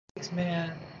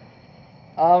Man.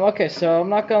 Okay, so I'm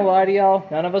not gonna lie to y'all.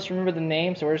 None of us remember the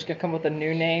name, so we're just gonna come up with a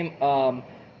new name.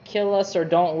 Kill us or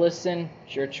don't listen.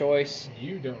 It's your choice.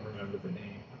 You don't remember the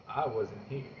name. I wasn't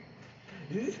here.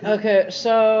 Okay,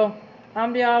 so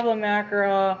I'm Diablo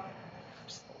Macra.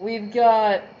 We've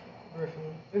got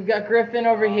Griffin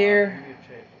over here.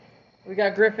 We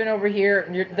got Griffin over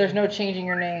here. There's no changing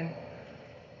your name.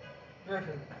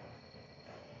 Griffin.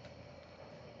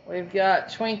 We've got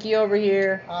Twinkie over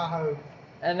here. Aho.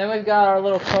 And then we've got our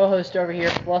little co-host over here,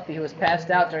 Fluffy, who was passed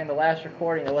out during the last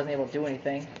recording that wasn't able to do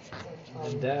anything.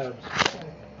 And dabs.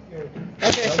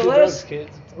 Okay, so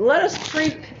let us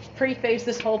preface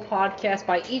this whole podcast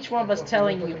by each one of us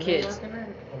telling you kids.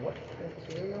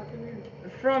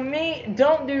 From me,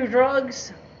 don't do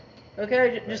drugs.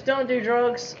 Okay, just don't do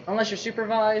drugs unless you're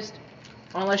supervised,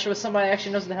 or unless you're with somebody that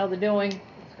actually knows what the hell they're doing.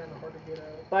 It's kind of hard to get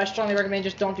out. But I strongly recommend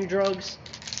just don't do drugs.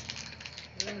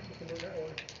 Yeah, you can do that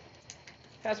one.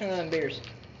 Pass me one of them beers.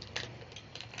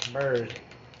 Bird.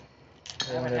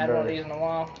 I haven't had one of these in a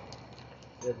while.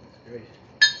 Goodness gracious.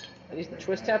 Are these the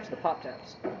twist taps or the pop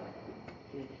taps?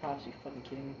 These are the pops, you fucking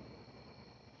kidding me?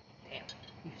 Damn,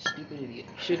 you stupid idiot.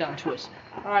 You should've gotten twist.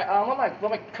 Alright,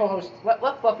 let my co-host, let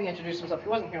Fluffy introduce himself. He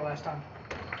wasn't here last time.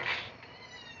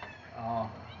 Oh.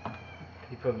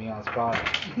 He put me on the spot.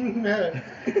 Cat.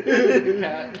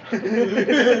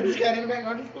 This cat in the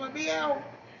background just let me out.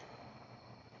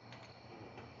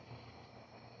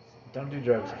 Don't do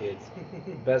drugs, kids.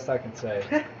 Best I can say.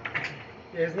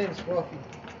 Yeah, his name's Fluffy.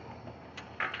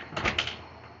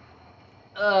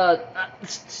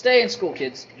 Stay in school,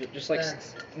 kids. Just like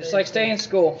Thanks. stay in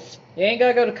school. You ain't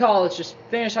gotta go to college. Just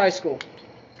finish high school.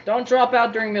 Don't drop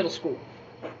out during middle school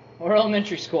or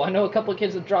elementary school. I know a couple of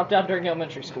kids that dropped out during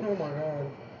elementary school. Oh my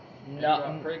god. No.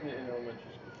 Got pregnant in elementary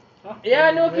school. Yeah,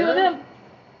 I know a few of them.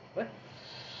 What?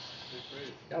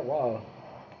 Oh, wow.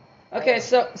 Okay,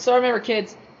 so remember,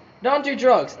 kids, don't do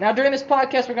drugs. Now, during this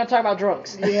podcast, we're gonna talk about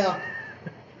drugs. Yeah.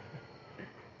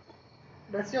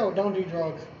 That's don't do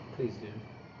drugs. Please do.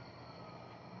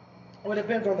 Well, it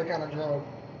depends on the kind of drug.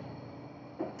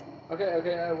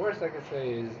 Okay, worst I can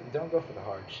say is don't go for the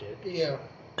hard shit. Yeah.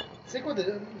 Stick with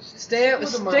the. Stick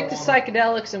with the to marijuana.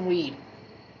 psychedelics and weed.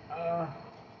 I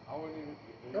wouldn't even.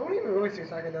 I wouldn't even really say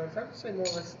psychedelics. I would say more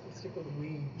let's stick with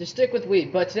weed. Just stick with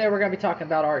weed. But today we're gonna be talking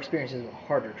about our experiences with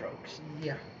harder drugs.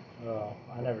 Yeah. Oh,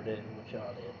 I never did what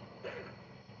y'all did.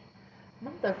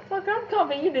 Motherfucker, I'm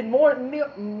confident you did more than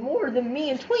me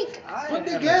and Twink. Put am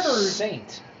together. a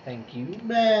saint. Thank you.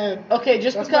 Man. Okay,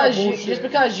 That's not bullshit. just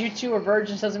because you two are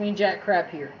virgins doesn't mean jack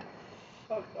crap here.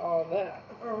 Fuck all that.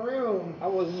 For real. I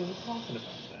wasn't even talking about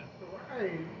that.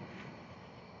 Right.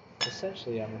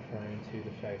 Essentially, I'm referring to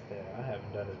the fact that I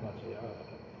haven't done as much as y'all have.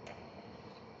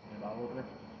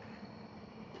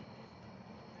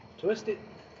 Twist it.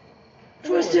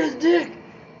 Twist his dick.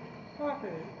 Pop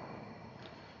it.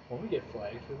 Will we get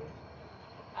flagged for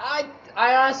this?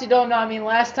 I honestly don't know. I mean,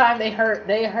 last time they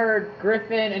heard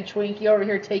Griffin and Twinkie over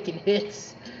here taking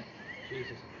hits.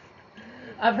 Jesus.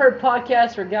 I've heard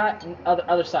podcasts forgotten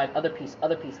other side, other piece.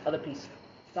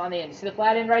 It's on the end. You see the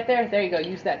flat end right there? There you go.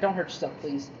 Use that. Don't hurt yourself,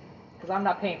 please, because I'm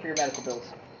not paying for your medical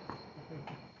bills.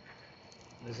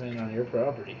 This ain't on your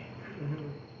property.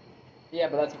 Yeah,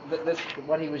 but that's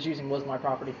what he was using was my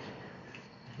property.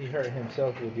 He hurt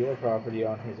himself with your property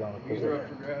on his own These are accord. up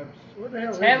for grabs. What the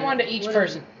hell? 10-1 to each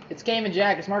person. It's Game and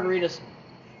Jack. It's margaritas.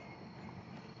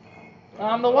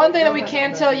 The one thing that we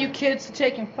can tell you kids to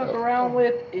take and fuck around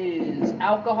with is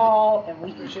alcohol and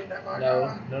weed. Appreciate that, my No,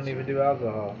 God. don't even do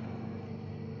alcohol.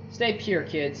 Stay pure,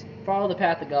 kids. Follow the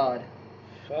path of God.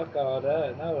 Fuck all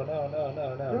that. No.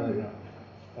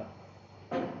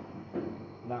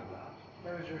 Not God.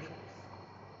 That was your choice.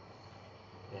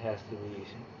 It has to be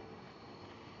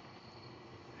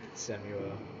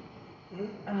Samuel.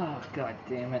 Oh, god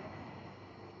damn it.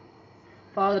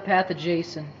 Follow the path of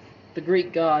Jason, the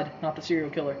Greek god, not the serial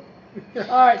killer.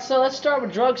 Alright, so let's start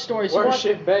with drug stories.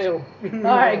 Worship Baal.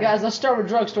 Alright, guys, let's start with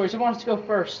drug stories. Who wants to go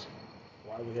first?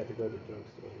 Why do we have to go to drug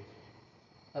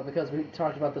stories? Because we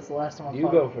talked about this the last time on You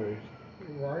go first.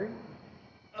 Right?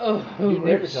 Oh, You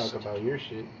where never to talk st- about your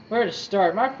shit. Where to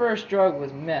start? My first drug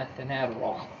was meth and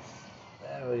Adderall.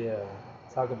 Hell yeah.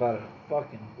 Talk about it.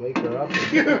 Fucking wake her up.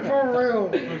 For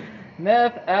real.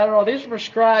 Meth, Adderall. These were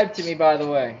prescribed to me, by the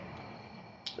way.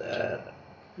 Uh,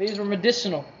 These were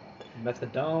medicinal.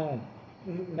 methadone.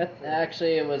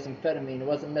 Actually, it was amphetamine. It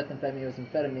wasn't methamphetamine. It was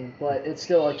amphetamine, but it's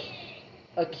still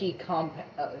a key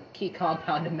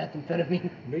compound in methamphetamine.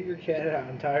 Bring your cat out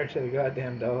and tie her to the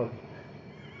goddamn dog.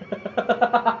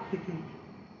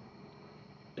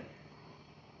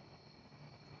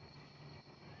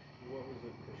 What was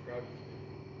it prescribed?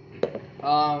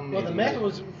 Well, the meth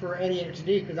was for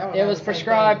ADHD because I was. It was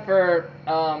prescribed for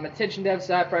attention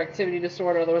deficit hyperactivity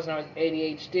disorder, otherwise known as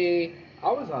ADHD.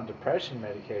 I was on depression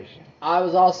medication. I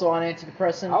was also on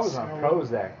antidepressants. I was on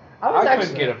Prozac. I was couldn't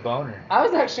actually- get a boner. I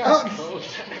was actually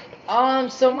on.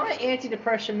 So my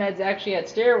antidepressant meds actually had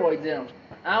steroids in them.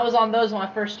 I was on those when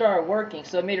I first started working,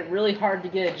 so it made it really hard to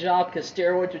get a job because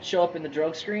steroids would show up in the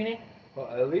drug screening. Well,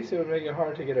 at least it would make it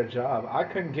hard to get a job. I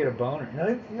couldn't get a boner.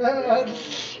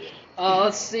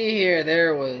 Let's see here.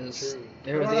 There was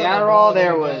the Well, Adderall.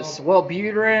 There well, was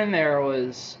Wellbutrin. There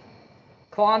was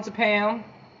clonazepam.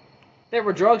 There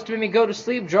were drugs to make me go to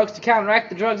sleep, drugs to counteract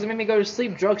the drugs that made me go to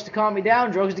sleep, drugs to calm me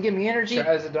down, drugs to give me energy.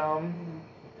 Trazodone.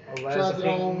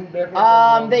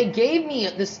 Trazodone, They gave me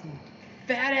this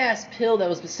fat ass pill that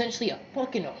was essentially a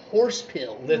fucking horse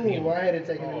pill. Lithium. Ooh, I had to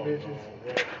take them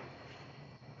bitches.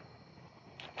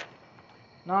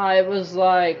 Nah, it was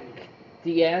like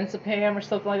diazepam or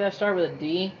something like that. Started with a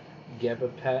D.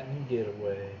 Gabapentin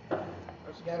getaway.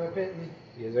 Gabapentin.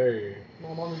 Yes, sir.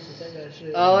 My mom used to take that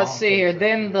shit. Let's see here.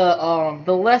 Then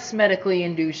the less medically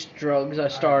induced drugs I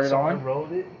started So I on.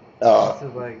 rolled it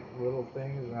into like little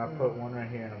things, and I put one right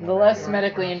here. And The one less right here.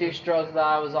 medically induced drugs that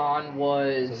I was on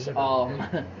was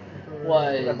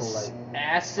was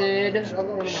acid,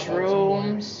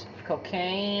 shrooms,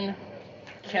 cocaine,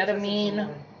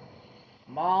 ketamine,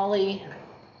 Molly,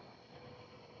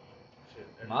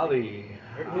 Molly.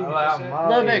 I you like said. Molly.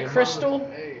 little bit of crystal.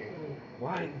 Hey.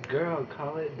 White girl,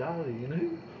 call it Dolly. You know.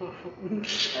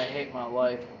 I hate my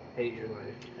life. Hate your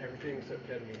life. Everything except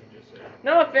ketamine you just said.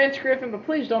 No offense, Griffin, but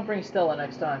please don't bring Stella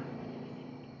next time.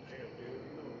 Damn, dude.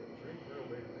 Drink real,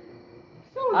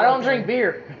 baby. I don't drink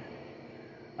beer.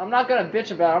 I'm not gonna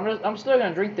bitch about it. I'm still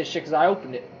gonna drink this shit because I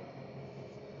opened it.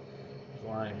 He's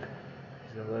lying.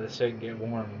 He's gonna let his shit get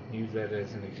warm and use that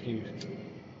as an excuse.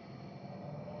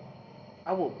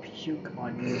 I will puke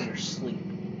on you in your sleep.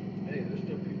 Hey, there's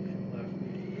still people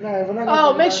left. No, we're not gonna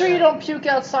Oh, do make that. sure you don't puke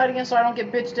outside again so I don't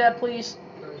get bitched at, please.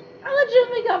 I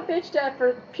legitimately got bitched at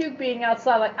for puke being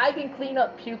outside. Like, I can clean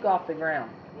up puke off the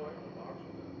ground.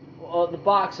 Well, the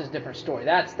box is a different story.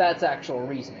 That's actual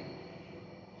reasoning.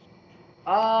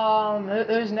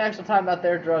 Who's next? We'll talk about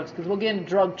their drugs, because we'll get into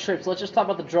drug trips. Let's just talk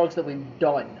about the drugs that we've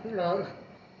done. No.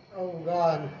 Oh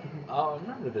God. Oh, I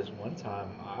remember this one time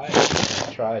I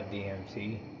tried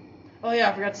DMT. Oh yeah,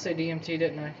 I forgot to say DMT,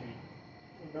 didn't I?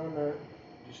 Don't know.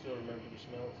 You still remember the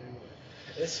smell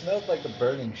too? It smelled like a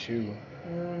burning shoe.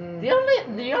 Do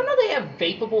y'all know they have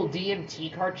vapable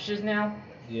DMT cartridges now?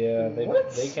 Yeah,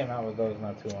 What? they came out with those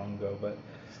not too long ago.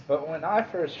 But when I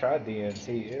first tried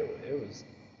DMT,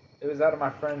 it was out of my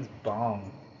friend's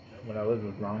bong when I lived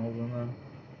with Ronald and them.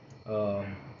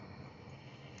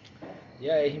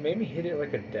 Yeah, he made me hit it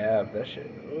like a dab. That shit,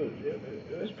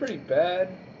 it was pretty bad.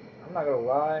 I'm not gonna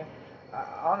lie.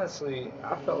 Honestly,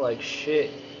 I felt like shit,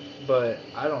 but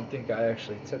I don't think I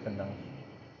actually took enough.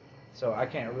 So I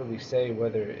can't really say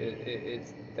whether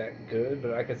it's that good,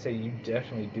 but I could say you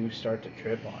definitely do start to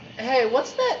trip on it. Hey,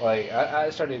 what's that? Like I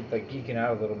started like geeking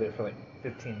out a little bit for like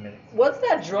 15 minutes. What's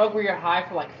that drug where you're high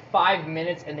for like 5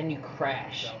 minutes and then you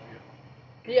crash?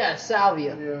 Yeah,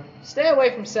 salvia. Yeah. Stay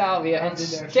away from salvia I and did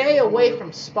that stay shit away before.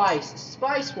 from spice.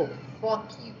 Spice will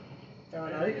fuck you.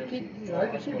 No, you can keep.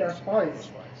 You keep that spice.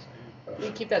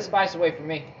 You keep that spice away from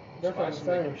me. That's what I'm Spice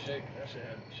will make saying. you shake. That shit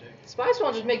had me shake. Spice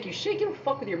won't just make you shake. It'll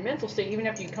fuck with your mental state even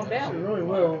after you come It down. really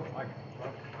will. My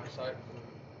sight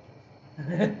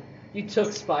was You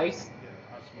took spice.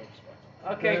 yeah, I smoked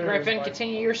spice. Okay, Yeah, Griffin, spice.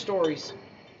 continue your stories.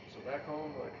 So back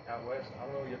home, like out west,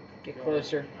 I don't know. Get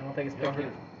closer. I don't think it's Y'all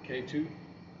picking. heard K2?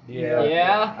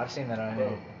 Yeah. I've seen that on Bro,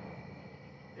 here.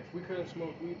 if we couldn't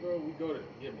smoke weed, bro, we'd go to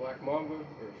get Black Mamba or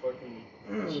fucking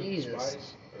Jesus.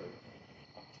 Spice.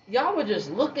 Y'all were just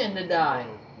looking to die.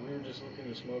 We were just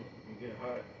looking to smoke and get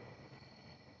hot.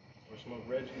 Or smoke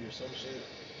Reggie or some shit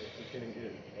if we couldn't get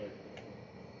it. Like,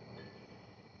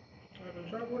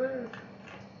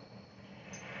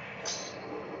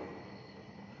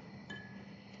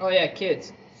 Oh yeah,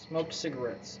 kids, smoke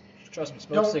cigarettes. Trust me,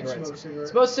 smoke Don't cigarettes. smoke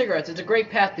cigarettes. Smoke cigarettes. It's a great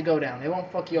path to go down. They won't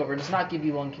fuck you over. It does not give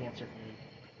you lung cancer.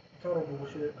 Total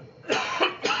bullshit.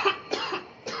 Yeah,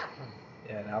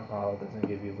 and alcohol doesn't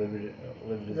give you liver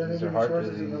Doesn't disease give or you heart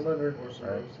cirrhosis in the disease. liver. or Right.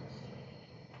 cirrhosis.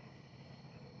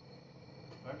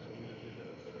 Actually, we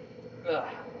did Ugh.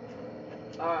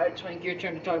 All right, Twink, your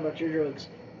turn to talk about your drugs.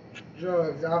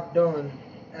 Drugs I've done: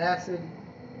 acid,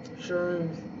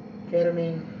 shrooms,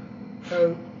 ketamine,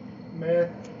 coke, meth,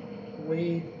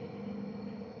 weed,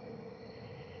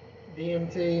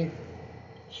 DMT,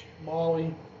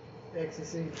 Molly,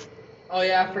 ecstasy. Oh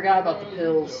yeah, I forgot about the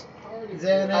pills.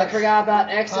 Xanax. I forgot about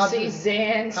ecstasy,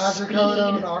 Xan,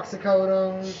 Hydrocodone, speed,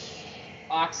 oxycodone,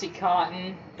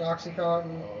 Oxycontin.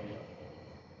 Oxycontin, Oh, yeah.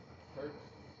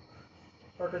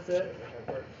 Perks? Percocet. Yeah,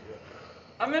 Perks, yeah.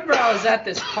 I remember I was at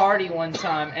this party one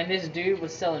time and this dude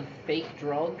was selling fake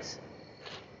drugs.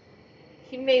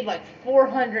 He made like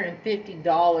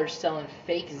 $450 selling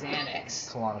fake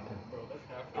Xanax. Klonopin. Bro, that's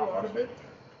half the lot of it.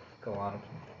 Klonopin.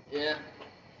 Yeah.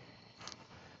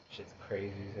 Shit's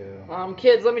crazy too.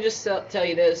 Kids, let me just tell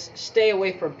you this: stay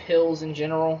away from pills in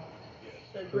general.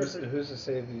 Hey, Who's, Griffin, who's to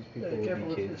say these people hey, will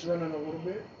careful, be it's kids? running a little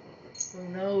bit. Who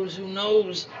knows? Who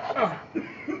knows?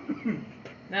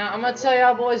 Now I'm gonna tell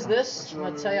y'all boys this.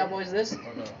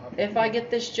 If I get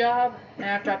this job, and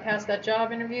after I pass that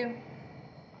job interview,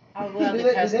 I'll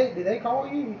gladly pass. Did they call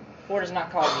you? Ford has not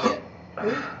called me yet.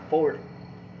 Who? Ford.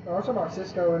 Oh, I'm talking about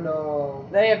Cisco and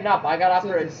They have not. But I got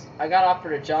Cisco.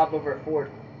 offered a job over at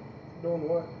Ford. Doing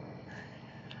what?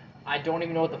 I don't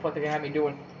even know what the fuck they're gonna have me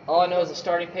doing. All I know is the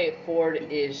starting pay at Ford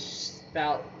is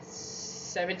about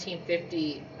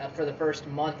 $17.50 for the first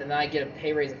month, and then I get a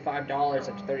pay raise of $5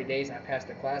 after 30 days, and I pass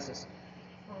their classes.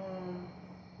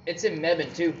 It's in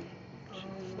Mebane too.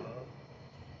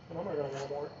 I'm not going to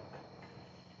Walmart.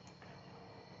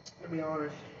 To be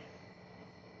honest.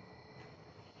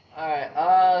 All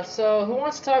right. So who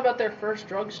wants to talk about their first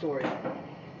drug story?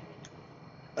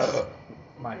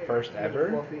 My first ever.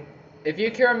 Fluffy. If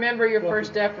you can remember your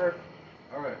first ever.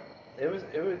 Alright. It was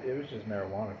just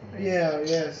marijuana for me.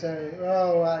 Yeah, same.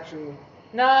 Oh, actually,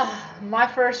 Nah, my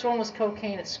first one was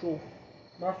cocaine at school.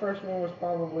 my first one was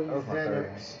probably That was my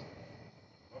third Xanax.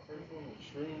 My first one was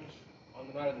shrooms on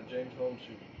the night of the James Holmes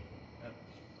shooting.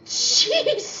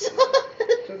 Jesus.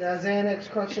 Took that Xanax,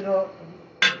 crushed it up,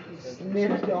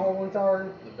 sniffed the whole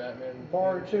entire The Batman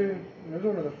bar too. It was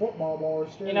one of the football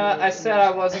bars too. You know, I said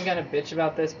I wasn't gonna bitch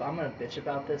about this, but I'm gonna bitch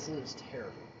about this. This is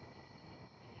terrible.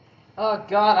 Oh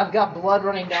God, I've got blood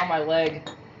running down my leg.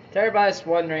 To everybody that's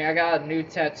wondering, I got a new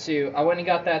tattoo. I went and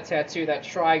got that tattoo, that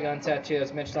Trigun tattoo that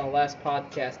was mentioned on the last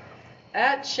podcast.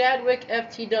 At Chadwick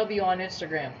FTW on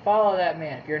Instagram. Follow that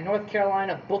man. If you're in North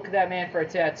Carolina, book that man for a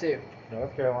tattoo.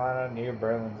 North Carolina, near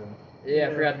Burlington. Yeah,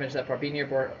 I forgot to mention that part. Be near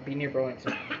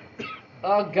Burlington.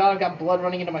 Oh God, I've got blood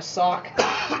running into my sock.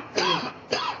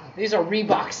 These are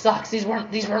Reebok socks. These weren't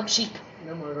cheap.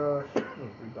 Oh my gosh.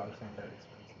 Reeboks ain't that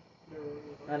expensive.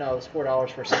 I know, it was $4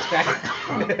 for a six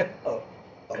pack.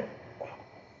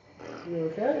 You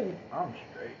okay? I'm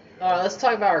straight. Alright, let's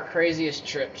talk about our craziest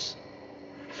trips.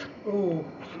 Ooh.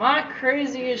 My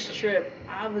craziest trip,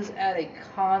 I was at a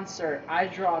concert. I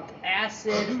dropped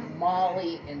acid,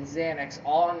 Molly, and Xanax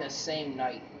all on the same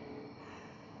night.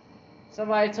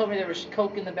 Somebody told me there was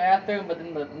coke in the bathroom, but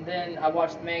then I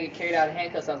watched the man get carried out of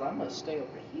handcuffs. I was like, I'm gonna stay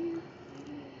over here.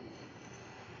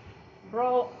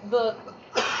 Bro,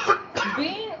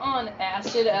 being on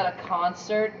acid at a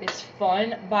concert is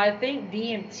fun, but I think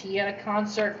DMT at a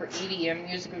concert for EDM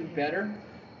music would be better.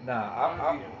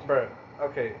 Nah, bro.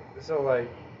 Okay, so like,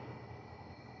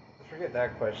 forget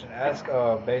that question. Ask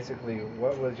basically,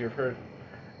 what was your first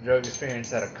drug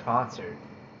experience at a concert?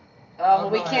 Well,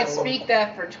 we can't speak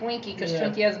that for Twinkie because Yeah.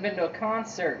 Twinkie hasn't been to a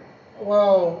concert.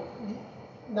 Well,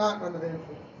 not under the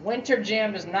influence. Winter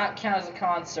Jam does not count as a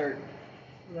concert.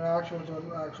 No, actual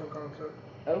concert.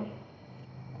 Oh?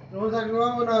 It was actually,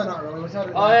 well, no, not really. It was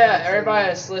Oh yeah, everybody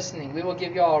that's listening, we will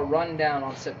give y'all a rundown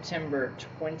on September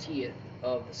 20th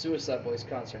of the Suicide Boys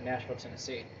concert in Nashville,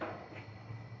 Tennessee.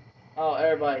 Oh,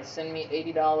 everybody, send me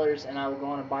 $80 and I will go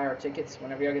on and buy our tickets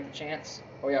whenever y'all get the chance.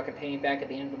 Or y'all can pay me back at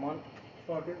the end of the month.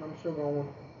 Fuck it, I'm still going.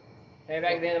 Pay me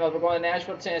back at the end of the month. We're going to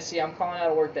Nashville, Tennessee. I'm calling out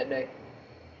of work that day.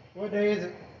 What day is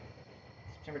it?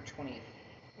 September 20th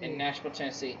in Nashville,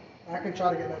 Tennessee. I can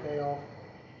try to get that day off.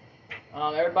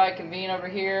 Everybody convene over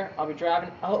here. I'll be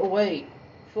driving. Oh, wait.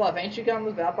 Fluff, ain't you gonna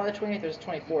move out by the 20th or is it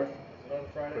 24th? Is it on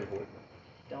Friday?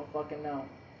 Don't fucking know.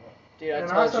 Dude, I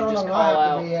And I told still you, don't just know call when I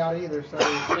have out. to be out either,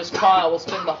 so. Just call out. We'll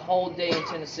spend the whole day in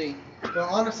Tennessee. Well,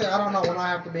 honestly, I don't know when I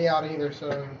have to be out either,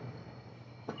 so.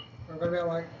 I'm gonna be out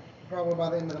like probably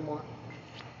by the end of the month.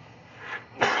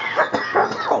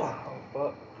 Oh,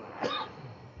 fuck.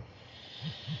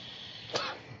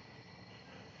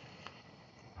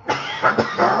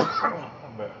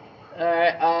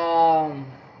 Alright,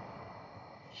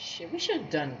 shit, we should have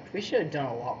done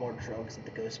a lot more drugs at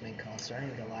the Ghostman concert. I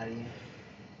ain't gonna lie to you.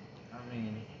 I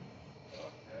mean,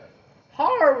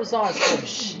 Horror was on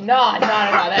some nah,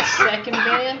 that second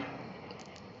band,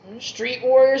 Street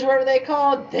Warriors, whatever they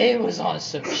called, they was on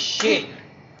some shit.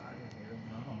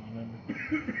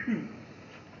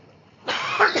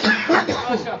 I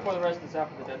was gonna pour the rest of this out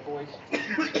for the dead boys.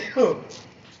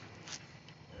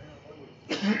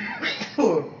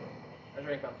 I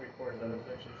drank about 3/4 of it. It's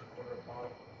actually a quarter of a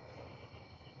bottle.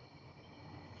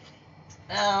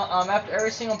 Now, after every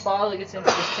single bottle that gets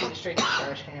empty, just take it straight to the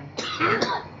trash can.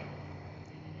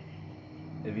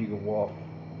 If you can walk.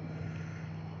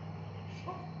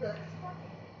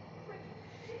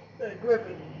 Hey,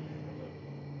 Griffin.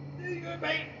 There you go,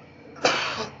 mate.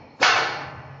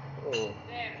 Oh.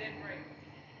 Damn, didn't break.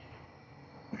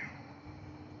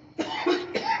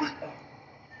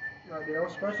 Right, dude, I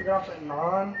was supposed to get off at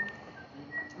 9,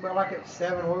 but like at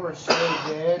 7 we were so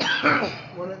dead.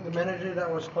 When the manager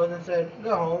that was closing said,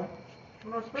 go home.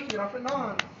 And I was supposed to get off at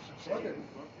 9. Fuck it.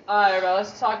 Alright, everybody,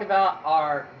 let's talk about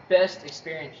our best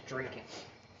experience drinking.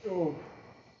 Ooh,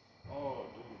 Oh,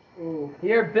 dude. ooh,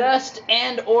 Your best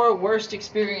and or worst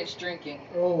experience drinking.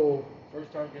 ooh.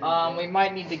 First time getting We drunk.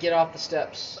 might need to get off the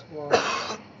steps. Well,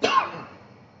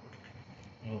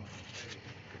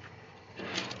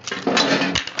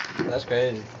 That's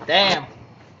crazy. Damn.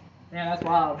 Yeah, that's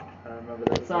wild. I remember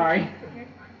that. Sorry.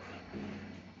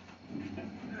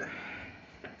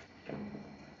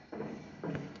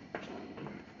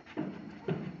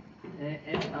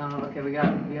 Okay, we got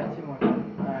 2 more.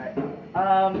 Alright.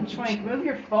 Schwank, move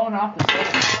your phone off the table.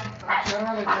 actually,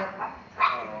 I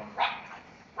don't know.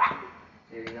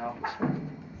 There you go.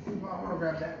 I want to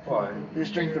grab that. Why?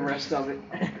 Just drink the rest of it.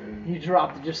 You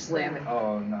dropped it, just slam it.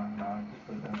 Oh, no. Just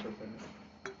put it down for a second.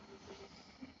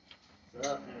 What's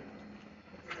up?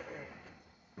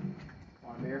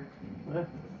 Want a beer?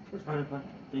 It's fine.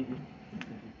 Thank you.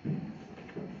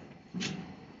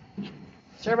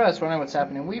 So everybody's wondering what's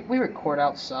happening. We record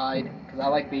outside because I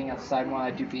like being outside more than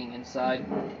I do being inside.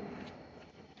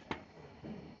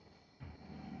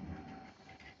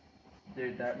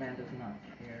 Dude, that man does not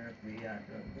care if we act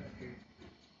up back here.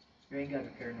 You ain't got to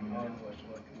care no more.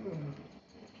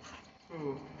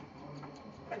 Ooh.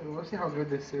 Ooh, let's see how good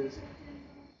this is.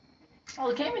 Oh,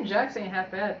 the Cayman Jacks ain't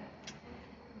half bad.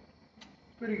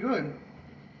 Pretty good.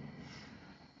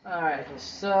 Alright,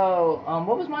 so,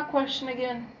 what was my question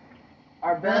again?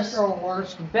 Our Best best or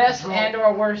worst? best drunk- and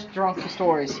or worst drunk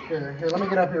stories. Here, let me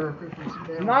get up here real quick. and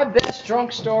sit down. My best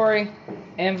drunk story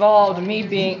involved me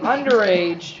being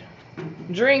underage,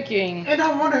 drinking. And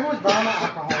I wonder who was buying the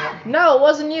alcohol. No, it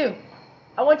wasn't you.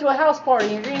 I went to a house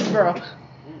party in Greensboro.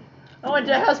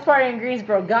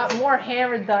 Got more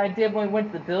hammered than I did when we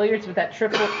went to the billiards with that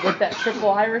triple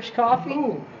Irish coffee.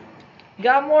 Ooh.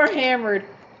 Got more hammered,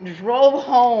 drove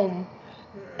home,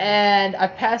 and I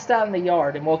passed out in the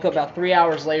yard and woke up about 3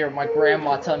 hours later with my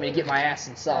grandma telling me to get my ass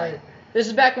inside. Right. This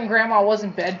is back when grandma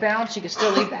wasn't bedbound. She could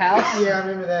still leave the house. Yeah, I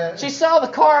remember that. She saw the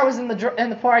car was in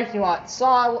the parking lot.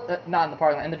 Not in the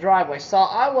parking lot, in the driveway. Saw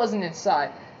I wasn't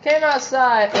inside. Came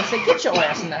outside and said, "Get your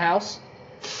ass in the house."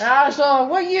 And I was like,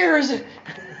 "What year is it?"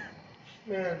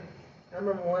 Man, I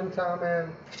remember one time,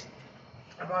 man,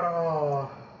 I bought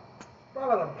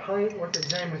a pint worth of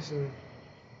Jameson.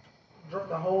 Drunk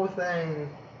the whole thing.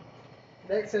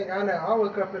 Next thing I know, I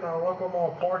look up in our local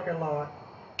mall parking lot.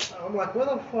 I'm like, where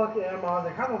the fuck am I? I was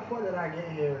like, how the fuck did I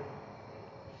get here?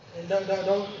 And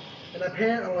and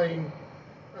apparently,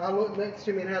 I looked next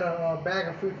to me and had a bag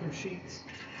of food from Sheets.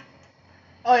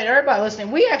 Oh, and everybody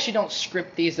listening, we actually don't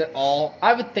script these at all.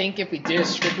 I would think if we did a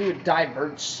script, we would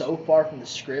diverge so far from the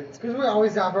script. Because we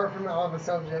always divert from all the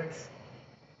subjects.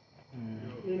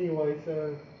 Anyway,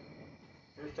 so.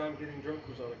 First time getting drunk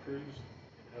was on a cruise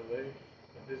in LA,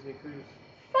 a Disney cruise,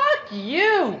 Fuck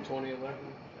you! 2011.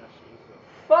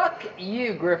 Fuck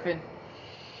you, Griffin.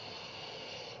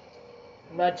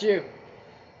 What about you?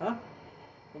 Huh?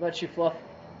 What about you, Fluff?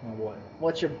 What?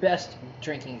 What's your best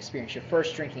drinking experience? Your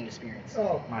first drinking experience?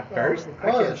 Oh, My first?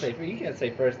 I can't say. You can't say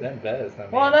first then best. I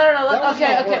mean, Well, no. That was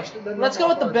Okay, my okay. worst. That was Let's my go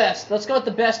with the worst. best. Let's go with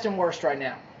the best and worst right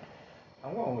now.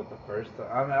 I'm going with the first time.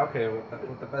 I mean, okay,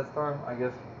 with the best time, I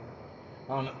guess.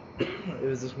 I don't know. It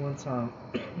was this one time,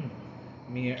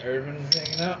 me and Irvin was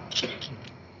hanging out,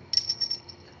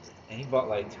 and he bought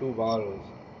like 2 bottles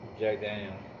of Jack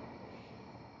Daniels.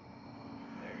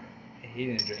 He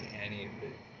didn't drink any of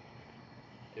it.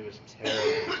 It was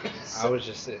terrible. I was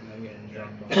just sitting there getting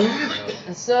drunk by myself.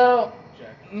 And so,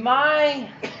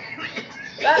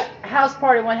 that house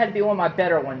party one had to be one of my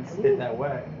better ones. Hit that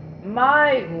whack.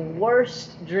 My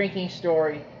worst drinking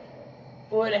story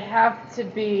would have to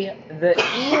be the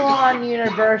Elon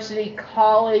University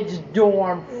college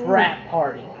dorm frat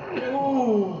party.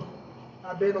 Ooh,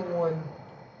 I've been on one.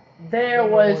 There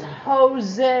was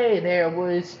Jose, there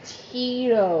was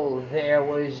Tito, there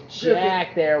was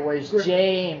Jack, there was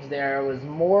James, there was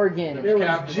Morgan. There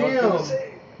was Jim.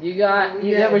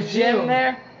 There was Jim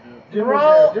there?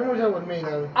 Bro. Jim was there with me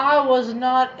though. I was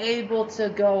not able to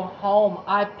go home.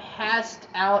 I passed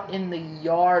out in the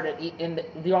yard, in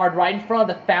the yard right in front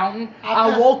of the fountain.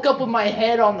 I woke up with my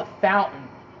head on the fountain,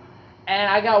 and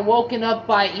I got woken up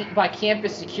by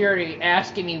campus security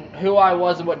asking me who I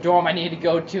was and what dorm I needed to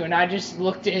go to, and I just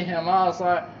looked at him. I was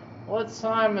like, "What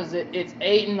time is it?" It's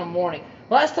 8 in the morning.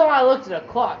 Last time I looked at a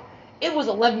clock, it was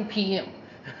 11 p.m.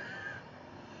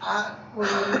 When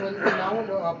I went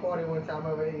to a party one time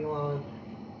over at Elon,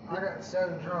 I got so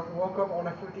drunk, woke up on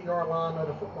a 50-yard line of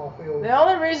the football field. The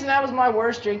only reason that was my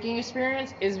worst drinking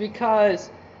experience is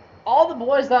because all the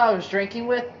boys that I was drinking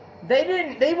with,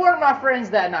 they weren't my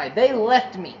friends that night. They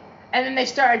left me. And then they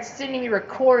started sending me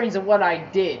recordings of what I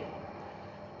did.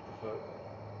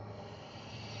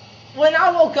 When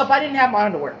I woke up, I didn't have my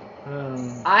underwear.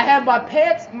 I had my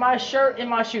pants, my shirt, and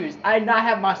my shoes. I did not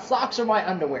have my socks or my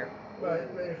underwear.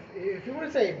 But if you want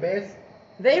to say best,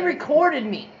 They recorded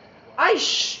me. I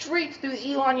streaked through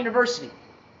Elon University.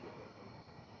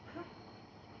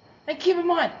 And keep in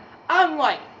mind, I'm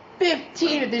like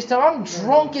 15 at this time. I'm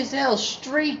drunk as hell,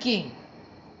 streaking.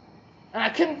 And I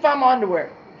couldn't find my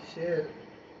underwear. shit.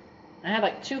 I had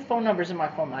like 2 phone numbers in my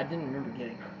phone that I didn't remember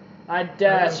getting. I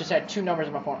deadass just had 2 numbers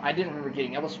in my phone I didn't remember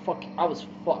getting. I was fucked.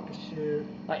 Shit.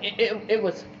 Like, it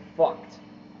was fucked.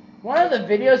 One of the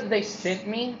videos that they sent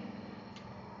me,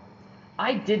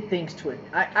 I did things to it.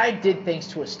 I did things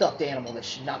to a stuffed animal that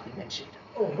should not be mentioned.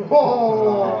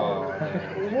 Whoa.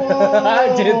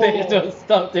 I did things to a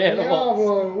stuffed animal.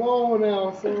 Whoa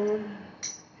now, son.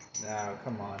 Now,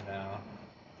 come on now.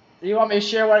 Do you want me to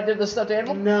share what I did to the stuffed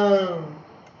animal? No.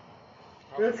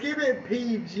 Let's give it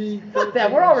PG. Fuck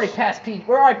that. We're already past the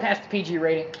PG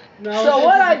rating. No, So it's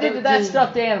what I PG-13. did to that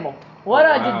stuffed animal? What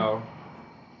I did? Wow.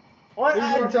 What You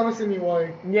I gonna tell us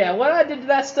anyway? Yeah, what I did to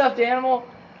that stuffed animal,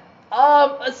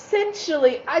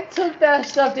 essentially, I took that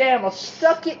stuffed animal,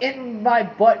 stuck it in my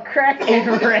butt crack,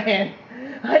 and ran.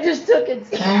 I just took it.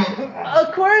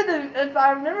 According to, if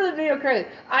I remember the video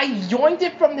correctly, I yoinked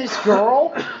it from this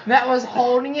girl that was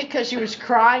holding it because she was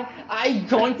crying. I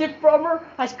yoinked it from her.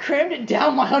 I crammed it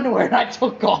down my underwear, and I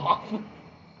took off.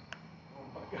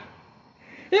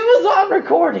 It was on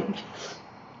recording.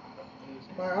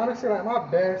 Like, honestly, like my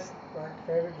best,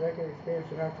 favorite drinking experience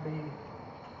would have to be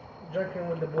drinking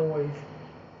with the boys.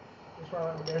 It's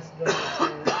probably like the best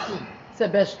drinking experience. It's the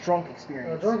best drunk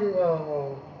experience. The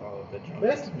drunk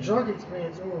Best drunk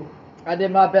experience. Ooh, I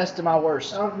did my best to my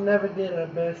worst. I've never did a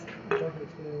best drunk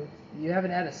experience. You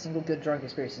haven't had a single good drunk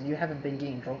experience, and you haven't been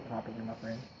getting drunk properly, my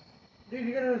friend. Dude,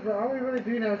 you gotta know, all we really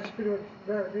do now is just pretty much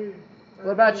that, dude.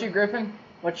 What about you, Griffin?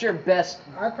 What's your best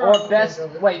I probably or best? think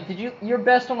of it. Wait, your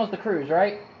best one was the cruise,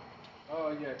 right?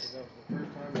 Oh yeah, because that was the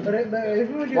first time. But if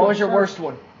we would do What a was your shot- worst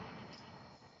one?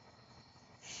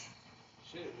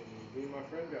 Shit, when me and my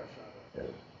friend got shot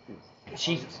at.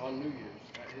 Jesus. On New Year's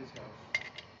at his house.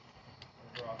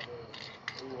 Over off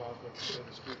the, I was going to say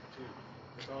the street too.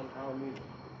 It's on Alameda. You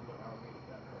know Alameda,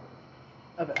 that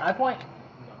part. Up at High Point?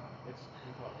 No, it's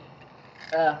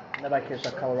Kentucky. Nobody cares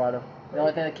about Colorado. The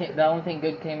only thing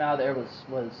good came out of there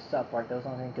was South Park. That was the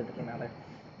only thing good that came out of there.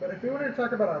 But if we wanted to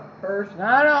talk about our first,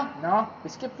 No. We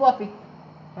skip Fluffy.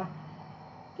 Huh?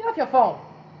 Get off your phone.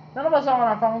 None of us are on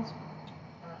our phones.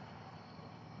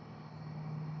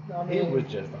 I He mean, was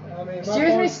just on I mean, my Excuse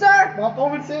phone- me, sir. My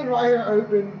phone's sitting right here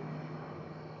open.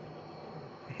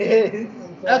 And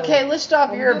so, Okay, list off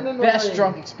I'm your getting in the best way.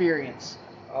 drunk experience.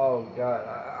 Oh god,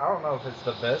 I don't know if it's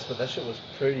the best, but that shit was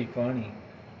pretty funny.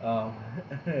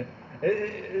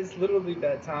 It's literally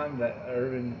that time that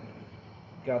Irvin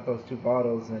got those 2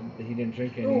 bottles and he didn't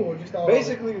drink any. Ooh, just all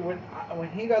Basically, when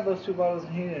he got those 2 bottles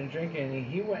and he didn't drink any,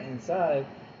 he went inside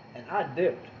and I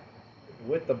dipped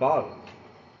with the bottle.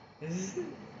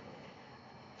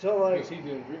 So like, Because he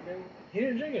didn't drink any? he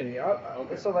didn't drink any.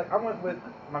 Okay. So like, I went with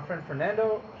my friend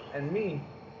Fernando and me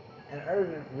and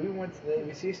Irvin. We went to the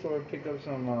ABC store, picked up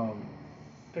some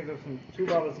 2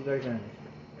 bottles of Jack Daniels,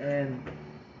 and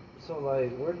so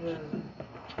like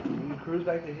we cruise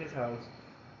back to his house.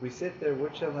 We sit there, we're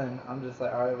chilling. I'm just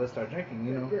like, all right, let's start drinking,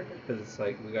 you know, because it's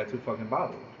like we got 2 fucking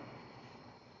bottles.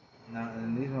 Now,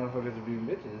 and these motherfuckers are being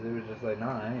bitches. They were just like,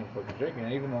 nah, I ain't fucking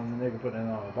drinking, even though the nigga put it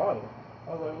on a bottle.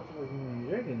 I was like, what the fuck you mean you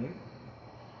drinking,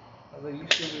 nigga? I was like, you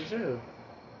stupid as hell.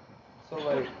 So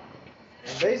like,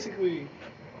 basically,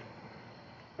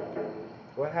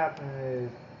 what happened is,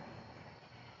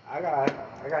 I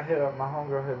got hit up. My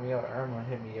homegirl hit me up. Irma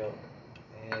hit me up,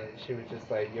 and she was just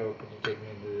like, "Yo, could you take me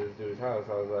to this dude's house?"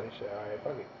 I was like, "Shit, alright,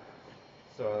 fuck it."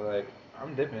 So like,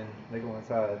 I'm dipping. They go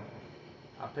inside.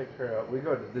 I pick her up. We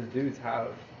go to this dude's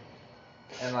house,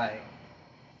 and like,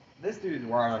 this dude's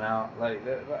wilding out. Like,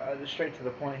 straight to the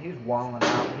point. He's wilding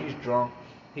out. He's drunk.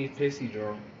 He's pissy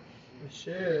drunk.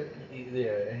 Shit.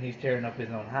 Yeah, and he's tearing up his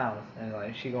own house. And,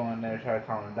 like, she go in there try to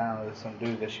calm him down with some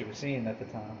dude that she was seeing at the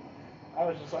time. I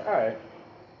was just like, alright.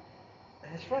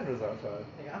 His friend was outside.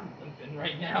 Like, I'm limping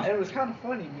right now. And it was kind of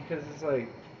funny because it's like,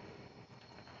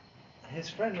 his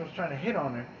friend was trying to hit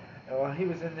on her while he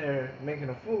was in there making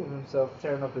a fool of himself,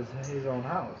 tearing up his own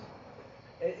house.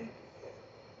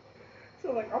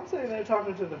 So, like, I'm sitting there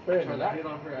talking to the friend. Trying to hit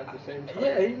on her at the same time.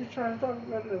 Yeah, he was trying to talk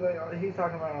about it. Like, he's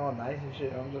talking about it all nice and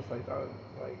shit. I'm just like,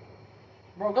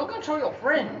 Bro, go control your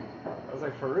friend. I was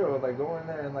like, for real, like, go in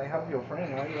there and, like, help your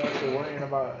friend. Why are you actually worrying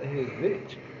about his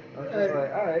bitch? I was just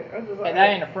like, alright. I was just like, Hey, that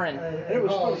ain't a friend. Hey, And it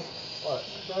was funny. boss. What?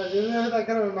 So, you know what that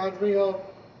kind of reminds me of?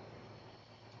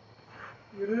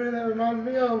 You know what that reminds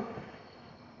me of?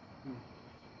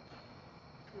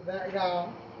 That guy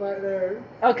right there.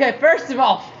 Okay, first of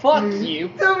all, fuck you.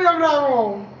 Tell me I'm not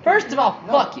wrong. First of all,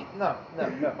 fuck you. No. No.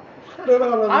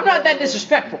 I'm not that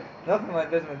disrespectful. Nothing like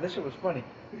this, man. This shit was funny.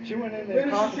 She went in there, Maybe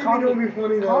calmed she don't be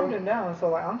funny, though. calmed him down. So,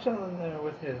 like, I'm chilling there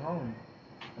with his homie.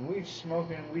 And we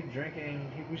smoking, we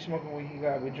drinking. We smoking what he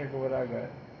got, we drinking what I got.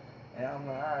 And I'm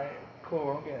like, alright,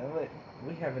 cool, I'm getting lit.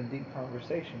 We having deep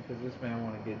conversation because this man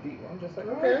want to get deep. I'm just like,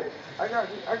 Okay. alright,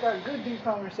 I got good deep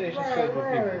conversations Right, with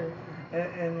right. people.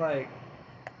 And like,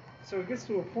 so it gets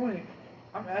to a point,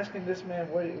 I'm asking this man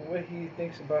what he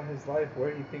thinks about his life,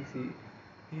 where he thinks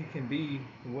he can be,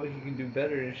 what he can do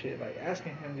better and shit. Like,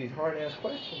 asking him these hard ass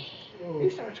questions. He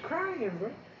starts crying,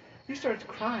 bro. He starts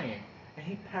crying. And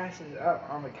he passes out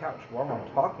on the couch while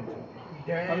I'm talking to him.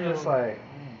 Damn. I'm just like,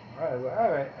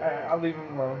 alright, I'll leave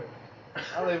him alone.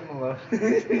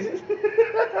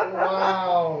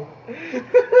 Wow.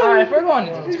 Alright, if we're going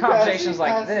into conversations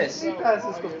like this. He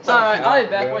passes from Alright, I'll be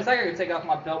back, bro. boys. I gotta go take off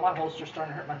my belt. My holster's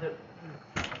starting to hurt my hip.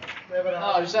 Yeah, but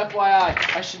Oh, just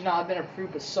FYI, I should not have been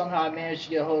approved, but somehow I managed to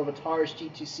get a hold of a Taurus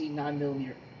G2C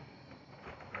 9mm.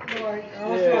 like, I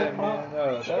was Yeah, like, man,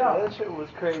 no, that shit was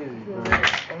crazy, bro.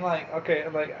 I'm like, okay,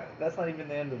 that's not even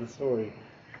the end of the story.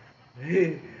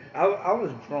 I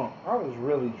was drunk. I was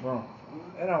really drunk.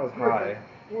 And I was high.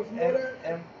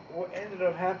 And what ended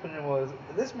up happening was,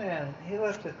 this man, he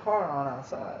left his car on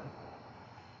outside.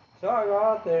 So I go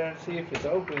out there and see if it's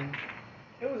open.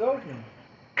 It was open.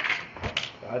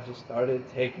 So I just started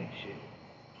taking shit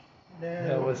that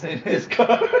Damn. was in his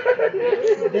car.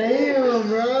 Damn,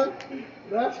 bro.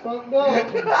 That's fucked up.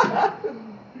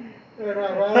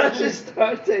 I just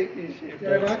started taking shit,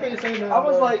 Yeah, bro. I can't say nothing. I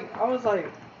was bro. like,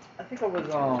 I think I was,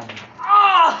 Oh,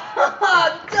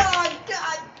 God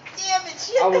damn it,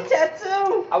 she I had the was-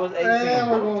 tattoo! I was 18. Man,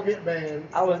 we're gonna get banned.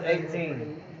 I was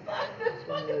 18. Fuck this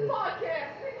fucking podcast,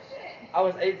 shit! I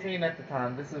was 18 at the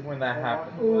time. This is when that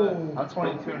happened. Ooh. I'm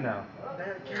 22 now. God,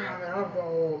 man, I'm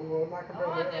old. Well, not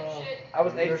compared to, I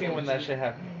was 18 when that shit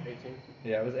happened. 18.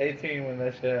 Yeah, I was 18 when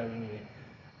that shit happened to me.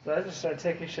 So I just started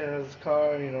taking shit out of his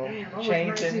car, you know, Damn, I was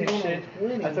changing 19 his going shit. on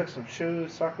 20. I took some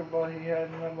shoes, soccer ball he had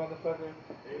in that motherfucker.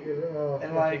 uh,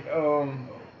 And like,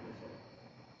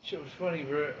 shit was funny,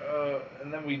 bro.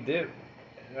 And then we dipped.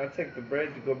 And I take the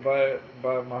bread to go buy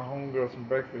my homegirl some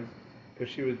breakfast.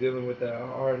 Because she was dealing with that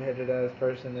hard-headed ass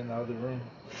person in the other room.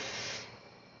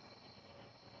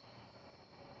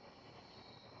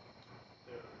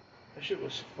 That shit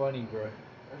was funny, bro.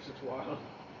 That's just wild.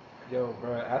 Yo,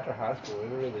 bro, after high school, it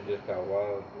really just got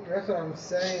wild. That's what I'm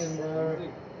saying, I bro.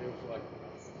 think it was like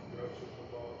drugs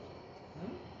involved.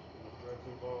 Drugs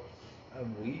involved.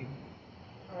 I'm weed.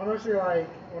 Honestly, like,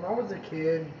 when I was a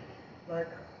kid, like,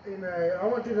 you know, I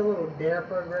went through the little DARE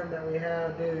program that we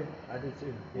have, dude. I did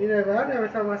too. You know, but I never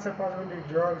thought myself I was gonna do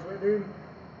drugs, but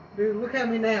dude, look at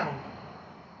me now.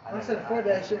 I said, fuck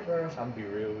that shit, bro. I'm be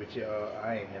real with y'all.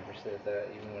 I ain't never said that,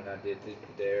 even when I did the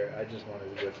dare. I just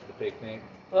wanted to go to the picnic.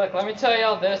 Look, let me tell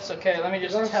y'all this, okay? Let me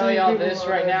just I've tell seen y'all people this out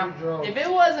right there now. do drugs. If it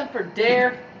wasn't for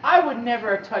DARE, I would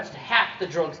never have touched half the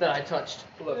drugs that I touched.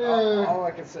 Look, Yeah. all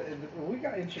I can say, we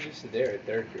got introduced to dare at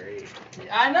 3rd grade.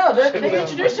 I know, they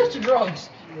introduced us to drugs.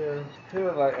 Yeah. They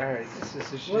were like, alright, this is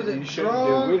the shit Was that it you shouldn't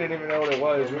drugs? do. We didn't even know what it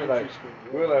was. We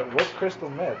were like, what's crystal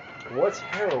meth? What's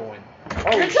heroin?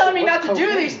 Oh, You're shit, telling me what's not to do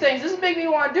cocaine? these things. This is making me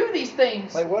want to do these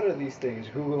things. Like, what are these things?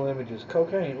 Google images.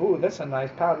 Cocaine. Ooh, that's a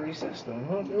nice powdery system,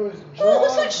 huh? It was drugs. Oh, it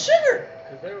looks like sugar.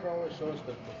 Because they would always show us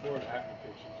the before and after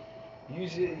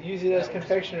pictures. Use it as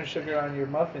confectioner sugar on your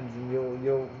muffins, and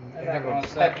you'll I'm have not a gonna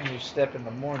pep say. in your step in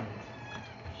the morning.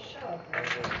 Shut up.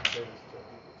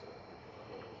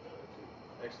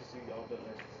 Ecstasy, all done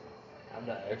ecstasy. I'm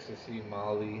not ecstasy,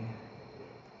 Molly.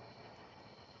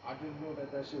 I didn't know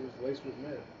that shit was laced with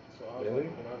meth. So I was Really?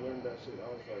 like, when I learned that shit, I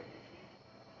was like,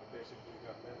 I basically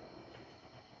got meth.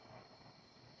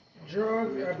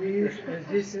 Drug abuse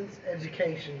resistance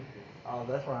education. Oh,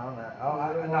 that's where I'm at.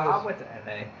 I went to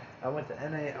NA. I went to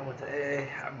NA. I went to AA.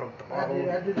 I broke the bottle.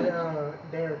 I did the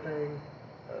dare thing.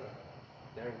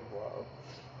 There's wild.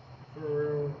 For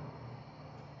real.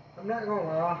 I'm not gonna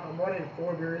lie, I'm running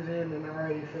 4 beers in and I'm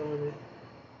already feeling it.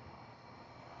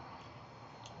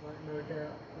 Like no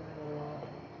cap,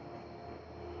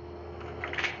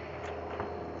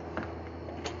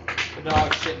 The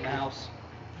dog shit in the house.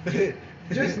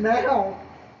 Just now.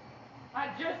 I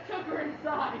just took her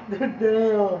inside.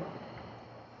 Damn.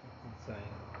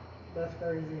 Insane. That's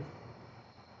crazy.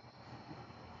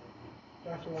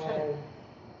 That's wild.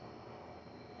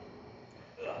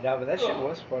 Yeah, but that shit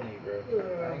was funny, bro.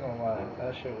 I ain't gonna lie.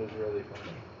 That shit was really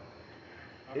funny.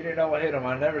 He didn't know what hit him.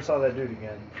 I never saw that dude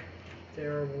again.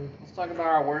 Terrible. Let's talk about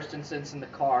our worst incidents in the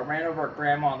car. I ran over a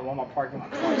grandma in the Walmart parking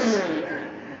lot twice.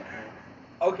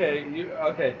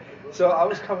 Okay. So I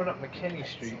was coming up McKinney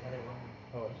Street.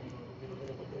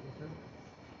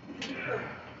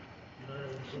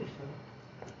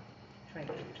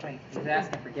 He's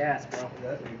asking for gas, bro. Yeah,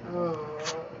 let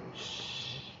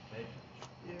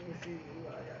me see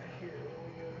what I got here.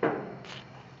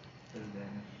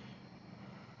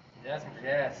 He's asking for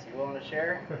gas. You willing to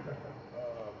share?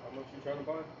 How much you trying to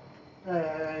buy?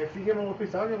 Hey, if you give me a little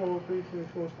piece, I'll give him a little piece. If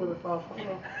you want to split it 5.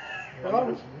 How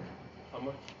much? How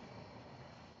much?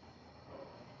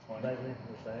 How much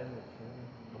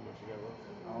you got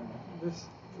left? This.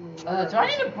 Do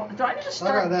I need to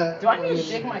start? that. Do I need to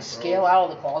dig my scale out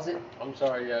of the closet? I'm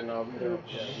sorry, yeah, no, we don't.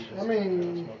 Yeah, we I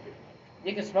mean, smoke it.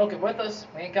 You can smoke it with us.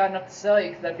 We ain't got enough to sell you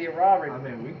because that'd be a robbery. I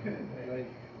mean, we could, like,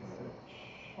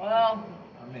 Well,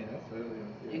 I mean, that's really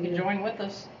you can join with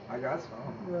us. I got some.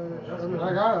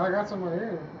 I got some right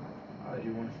here. Oh,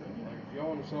 you want some? If y'all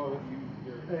want to sell it,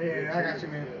 Yeah, I got you,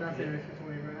 man. Not serious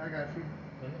for you, man. I got you.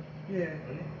 Yeah,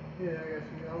 I got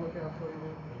you. I'll look out for you,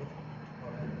 man.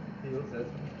 Yeah.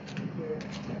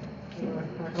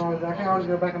 I can always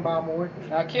go back and buy more.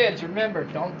 Now, kids, remember,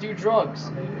 don't do drugs.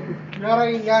 Y'all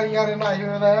did not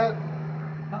hear that?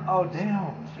 Oh,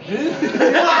 damn.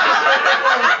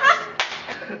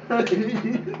 Y'all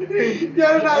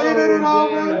did not hear that at all,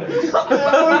 man?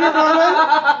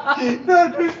 That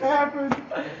just happened.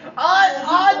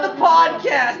 On the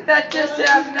podcast, that just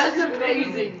happened. That's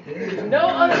amazing. No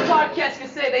other podcast can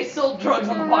say they sold drugs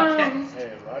on the podcast.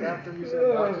 Hey, right after you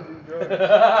said not to do drugs. I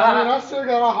mean, I still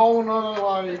got a whole nother,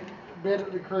 like, bed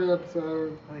at the crib,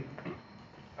 so. Like,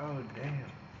 oh, damn.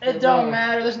 It don't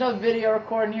matter. There's no video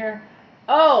recording here.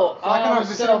 Oh, So I can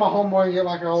actually sit on my homeboy and get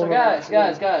like a whole So guys,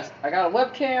 I got a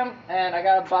webcam and I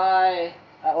gotta buy.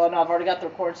 Well, no, I've already got the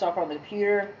recording software on the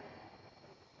computer.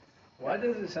 Why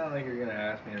does it sound like you're gonna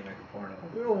ask me to make a porno?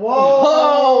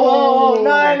 Whoa,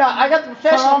 no, I got the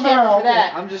professional camera for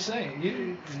that. I'm just saying.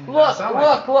 You Look.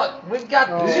 We've got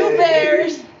the 2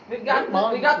 bears. We've got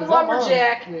the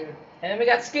lumberjack, Yeah. and then we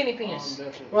got skinny penis.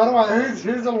 By the way,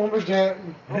 who's the lumberjack?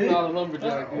 I'm not a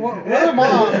lumberjack, dude. What am I?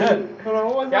 Hold on,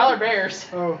 what was Y'all that? are bears.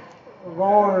 Oh,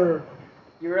 Roar.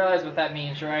 You realize what that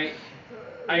means, right?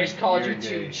 I just called you You're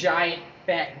 2 gay. giant,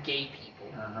 fat, gay people.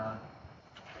 Uh-huh.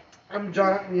 I'm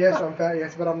giant, yes, I'm fat,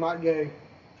 yes, but I'm not gay.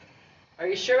 Are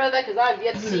you sure about that? Because I've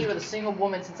yet to see you with a single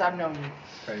woman since I've known you.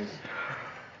 Crazy.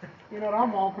 You know what,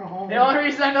 I'm walking home. The only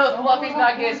reason I know that Fluffy's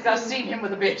not gay is because I've seen him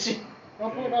with a bitch.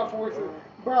 I'm putting out forces.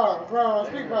 Bro,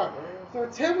 speak about it. So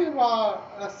tell me why,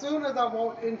 as soon as I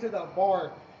walked into the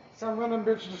bar, some random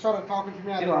bitch just started talking to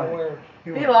me out of nowhere.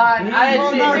 He lied. I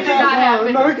didn't see it. It did not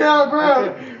happen. No cap,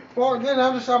 bro. Well, then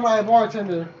I'm just talking about a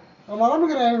bartender. I'm like, I'm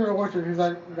gonna get angry with you. He's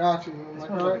like, got you. I'm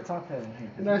like, alright.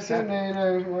 And they're sitting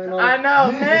there, you know. I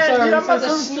know, man. So- Dude, I'm so about to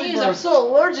some sneeze. shit, I'm so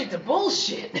allergic to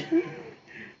bullshit.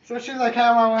 So she's like,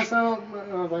 how am I myself?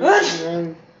 I was like,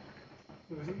 man.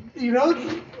 You know,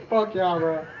 fuck y'all,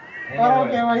 bro. I don't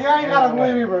care, man. Y'all ain't gotta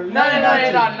believe me, bro. No.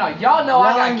 Y'all know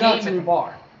I ain't got got game at to. the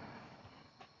bar.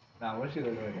 Nah, what she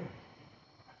look like?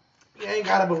 You ain't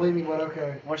gotta believe me, but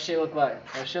okay. What shit look like?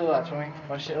 What shit look like, Twink?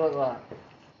 What shit look like?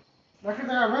 Like,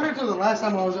 I ran into the last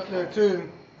time I was up there, too.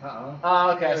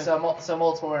 Oh, okay. Yeah. So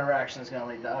multiple interactions gonna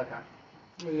lead to okay.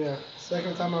 But yeah,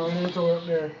 second time I ran into her up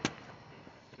there.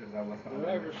 Did I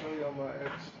ever show y'all my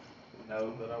ex?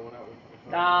 No. That I went out with?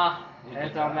 Nah,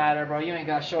 it don't matter, bro. You ain't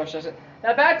got short shorts.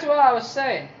 Now back to what I was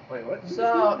saying. Wait, what?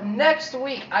 So next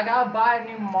week I gotta buy a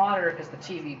new monitor because the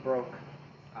TV broke.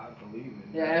 I believe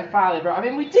it. Yeah, it finally broke. I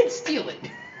mean, we did steal it.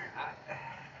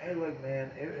 Hey, look, man.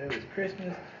 It was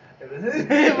Christmas.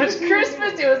 It was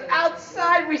Christmas. It was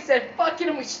outside. We said fuck it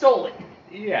and we stole it.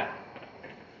 Yeah.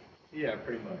 Yeah,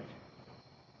 pretty much.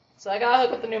 So I gotta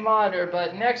hook up the new monitor.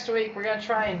 But next week we're gonna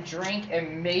try and drink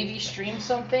and maybe stream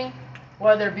something.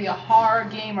 whether it be a horror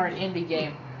game or an indie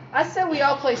game. I said we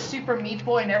all play Super Meat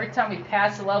Boy, and every time we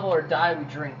pass a level or die, we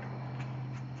drink.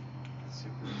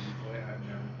 Super Meat Boy, I've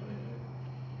never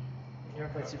played You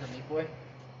ever played Super Meat Boy?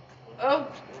 Oh,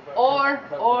 it.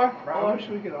 I wish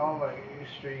we could all like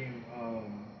stream,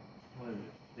 what is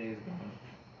it? Days Gone.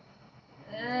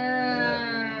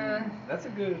 That's a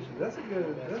good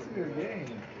game.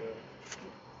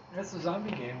 That's a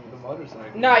zombie game with a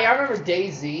motorcycle. No, y'all remember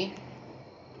DayZ?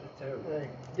 That's terrible.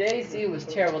 DayZ was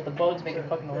terrible. The boats make it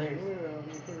fucking hilarious.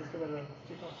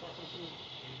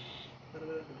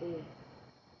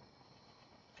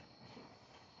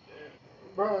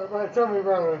 Bro, tell me,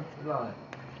 brother. Lie.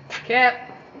 Cap.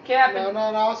 No,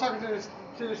 I was talking to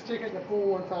this chick at the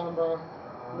pool one time, bro.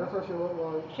 That's what she looked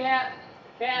like. Cap.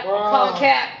 I'm Bro. calling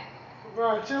Cap.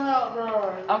 Bro, chill out,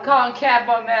 bro. I'm calling Cap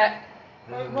on that.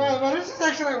 Bro, this is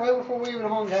actually like way before we even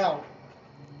hung out.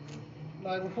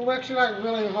 Like before we actually like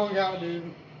really hung out, dude.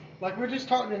 Like we just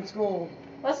talked in school.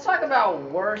 Let's talk about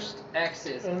worst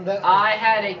exes. And that- I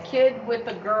had a kid with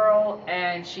a girl,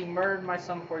 and she murdered my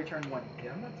son before he turned 1.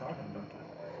 Yeah, I'm not talking about that.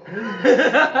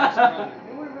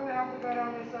 We really have to go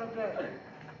down this subject.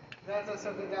 That's a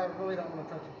subject that I really don't want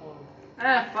to touch upon.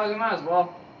 Fuck it, might as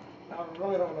well. I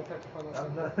really don't want to touch upon that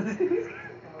I'm subject. not.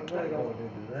 I really don't.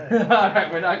 Alright,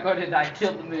 we're not going to die.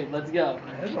 Kill the mood. Let's go.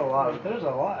 There's a lot in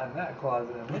that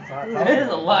closet. Let's not talk There's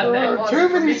a about lot in that There are closet too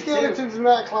for many me, too. skeletons in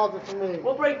that closet for me.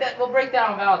 We'll break that on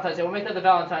Valentine's Day. We'll make that the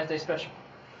Valentine's Day special.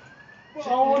 I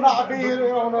will not be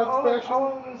here on that All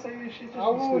special. I'm gonna say is she's just I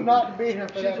will not be here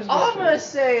for She that just- All I'm special. gonna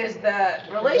say is that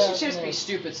relationships be Exactly.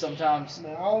 stupid sometimes. No,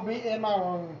 I will be in my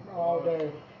room all day.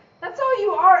 That's all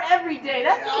you are every day.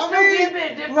 That's I just mean, no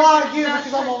bit different. right than here not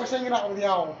because I'm sure. always hanging out with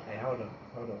y'all. Hey, hold on.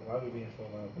 Why are we being so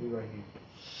loud? We right here.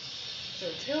 So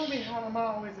tell me how am I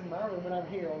always in my room when I'm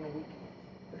here on the weekend?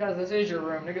 Because this is your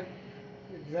room, nigga.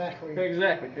 Exactly.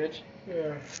 Exactly, bitch.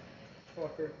 Yeah.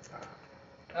 Fucker.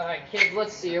 Alright, kids,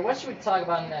 let's see here. What should we talk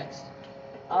about next?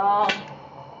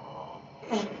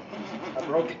 I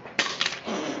broke it.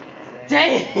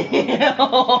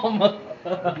 Damn!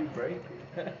 Did you break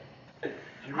it?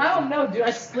 I don't know, dude.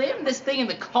 I slammed this thing in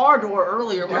the car door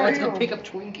earlier when I went to go Damn. pick up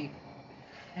Twinkie.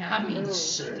 And I mean,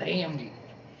 slammed it.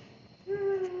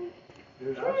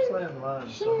 Dude, I've slammed mine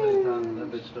so many times and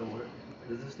that bitch still works.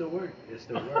 Does it still work? It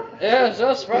still works. Yeah, it's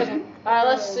so surprising. Alright,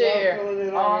 let's see here.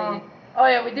 Oh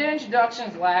yeah, we did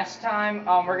introductions last time.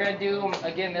 We're gonna do them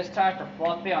again this time for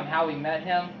Fluffy on how we met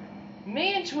him.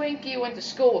 Me and Twinkie went to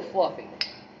school with Fluffy.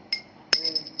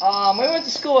 We went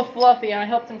to school with Fluffy, and I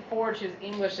helped him forge his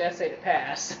English essay to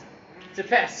pass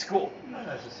school. Not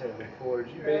necessarily forge.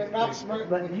 not smart,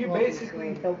 But but you well,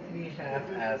 basically so- helped me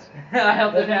half-ass. I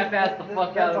helped him half-ass the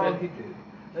fuck That's out all of he it.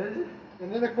 did.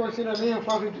 And then of course, you know, me and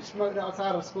Fluffy just smoked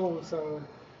outside of school, so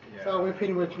we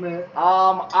pretty much met.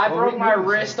 I Well, broke we my knew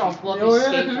wrist on Oh Fluffy's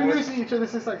yeah, because we knew skateboard. each other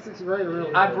since like 6th grade,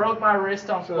 really. I broke my wrist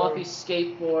on So- Fluffy's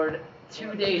skateboard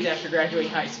 2 days after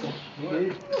graduating high school. You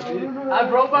did. I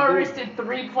broke my wrist in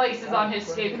 3 places on his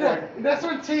skateboard. Yeah, that's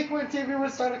when TV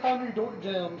was started calling me Dork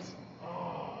Jams.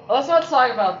 Let's not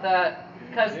talk about that,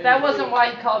 because that wasn't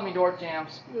why he called me Dork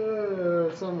Jams.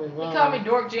 Something He called me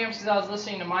Dork Jams because I was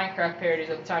listening to Minecraft parodies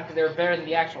at the time because they were better than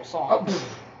the actual song.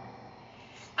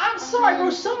 I'm sorry, bro.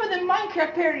 Some of them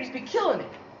Minecraft parodies be killing it.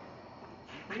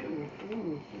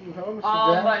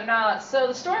 But nah. So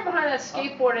the story behind that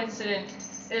skateboard incident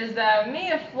is that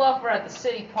me and Fluff were at the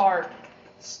city park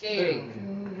skating.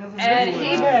 And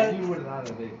he- You would not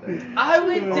have ate that. I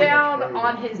went down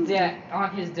on his deck. I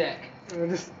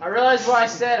realized what I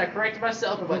said. I corrected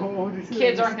myself, but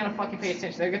kids aren't gonna fucking pay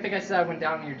attention. They're gonna think I said I went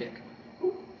down on your dick.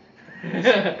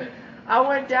 I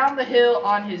went down the hill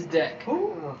on his deck.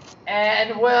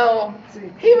 And well,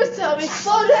 he was telling me,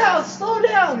 slow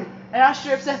down. And I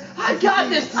straight up said, I got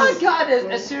this. As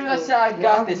soon as I said I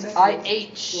got this, I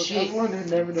ate shit. I wanted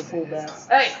never to pull back.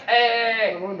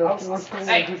 Hey, I wonder if one time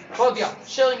hey, just- both of y'all,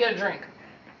 chill and get a drink.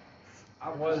 I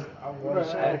was at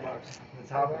the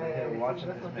top of the hill watching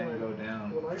this man go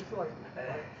down. When I used to like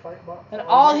fight box. And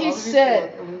all he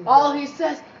says,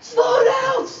 slow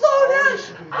down,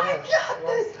 I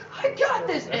got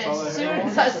this. And as soon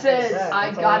as I said,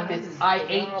 I got this, I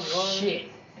ate shit.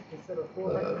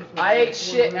 I ate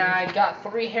shit and I got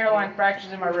 3 hairline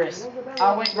fractures in my wrist.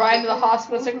 I went right into the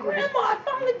hospital and said, Grandma, I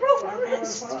finally broke my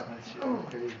wrist. That shit was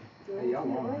crazy. Hey, y'all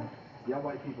wrong. Y'all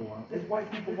white people wrong. It's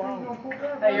white people wrong.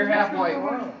 Hey, you're half white.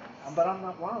 But I'm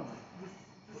not wrong.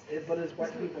 But it's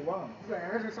white people wrong. The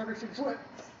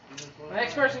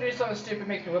next person to do something stupid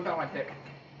makes me whip out my dick.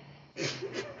 It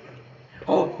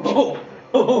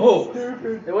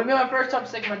wouldn't be my first time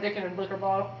sticking my dick in a liquor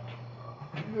bottle.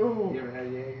 You ever had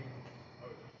Jaeger?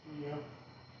 Yeah.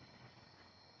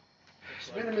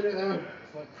 Wait a minute though.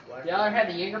 Y'all ever had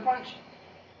the Jaeger punch?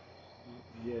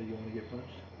 Yeah, you want to get punched?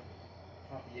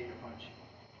 Not the Jaeger punch.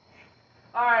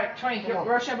 Alright, 20, Come on.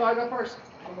 Rochambeau, I go first.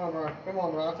 Come on, bro. Come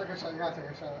on, bro. I'll take a shot. You gotta take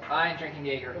a shot. I ain't drinking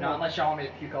Jaeger. Come No, on. unless y'all want me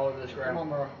to puke all over this Come ground. on,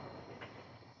 bro.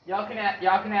 Y'all can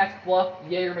ask Fluff.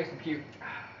 Jaeger makes me puke.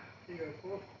 Here you go,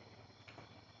 Fluff.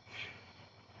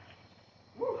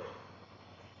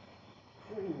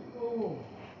 Ooh.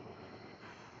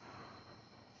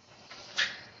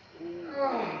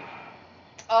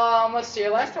 Let's see.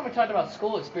 Last time we talked about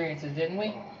school experiences, didn't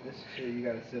we? This is shit you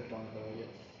gotta sip on, though.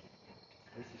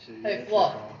 This is shit you Hey, gotta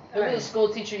Fluff. sip Who was the school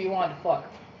teacher you wanted to fuck?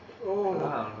 on. I Oh. don't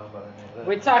know about any of that.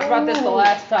 We talked about this the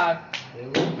last time.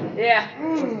 Did we? Yeah. It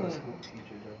wasn't a school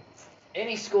teacher, though.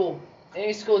 Any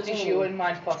school teacher you wouldn't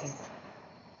mind fucking.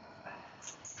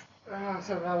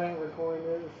 So now they ain't recording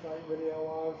it. It's like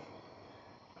video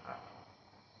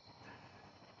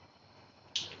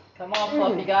Come on,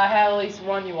 Fluff. You gotta have at least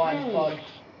one you want to fuck.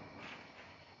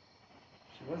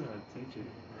 She wasn't a teacher.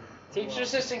 Teacher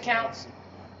assistant counts.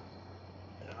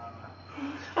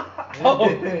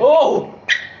 Oh, Oh!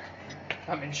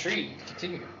 I'm intrigued.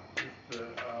 Continue.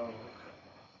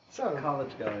 So.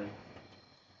 college guy.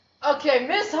 Okay,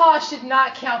 Miss Haas should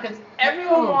not count because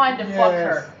everyone wanted to fuck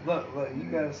her. Look, you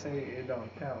gotta say it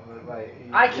don't count, but like.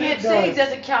 I can't It say it does.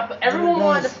 doesn't count, but But it everyone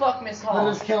wanted to does. fuck Miss But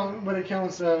Haas. it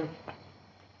counts.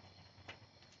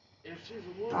 If she's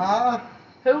a woman.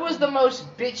 Who was the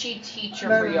most bitchy teacher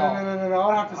for y'all? No. I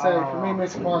would have to say for me,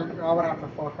 Miss Park. I would have to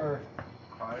fuck her.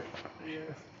 Yes.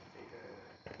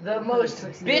 The most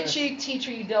bitchy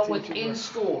teacher you dealt with in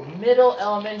school, middle,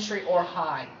 elementary, or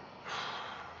high?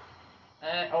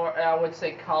 Or I would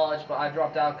say college, but I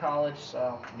dropped out of college,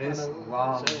 so. Miss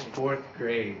Long, 4th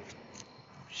grade.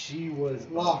 She was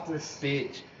Loftus.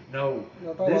 bitch. No.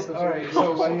 No, I thought This, Loftus alright, was- so for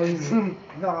some like, reason.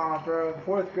 nah, bro,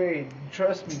 4th grade.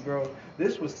 Trust me, bro.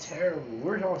 This was terrible.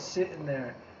 We're all sitting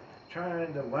there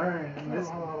trying to learn, and this,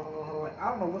 like, I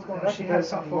don't know what's going on. She had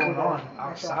something going on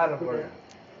outside of her.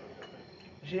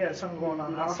 She had something going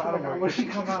on outside of her. When she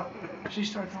come out, she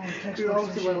started throwing text Dude, messages.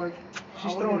 obviously, like,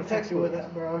 She's I throwing wouldn't text you with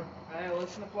textbooks. that, bro. Hey,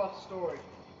 listen to Fluff's story.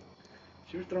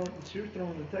 She was throwing the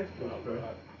textbooks, bro.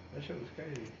 That shit was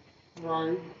crazy.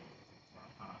 Right.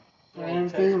 I didn't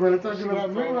think you better talk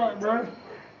about me, right, bro?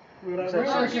 Without me,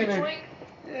 Oh, I you can't. twink?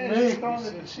 Yeah,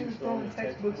 Me. she was throwing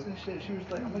textbooks and shit. She was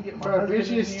like, I'm gonna get my Bro, husband in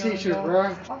bitchiest here, teacher, you know? bro.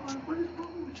 I'm like, what is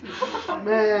wrong with you?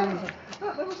 Man.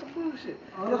 That was some bullshit.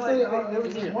 Honestly, And, like, there was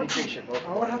You this need to one increase your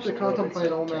vocal I would have to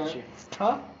contemplate on that.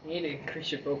 Huh? You need to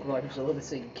increase your vocal volumes a little bit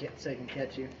so you can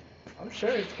catch you. I'm sure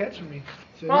it's catching me.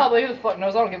 Probably, who the fuck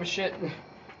knows? I don't give a shit.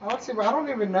 Honestly, but I don't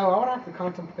even know. I would have to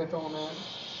contemplate on that.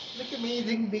 Look at me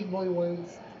using big boy words.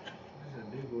 This is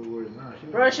a big boy word now. She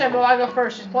was- Rochambeau, I go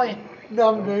first. She's playing.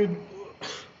 Dumb dude.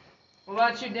 What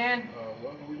about you, Dan?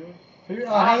 What are we doing? Hey,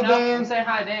 No, Dan. I'm saying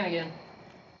hi, Dan, again.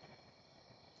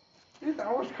 He's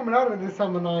always coming out of it this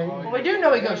time of night. Well, we do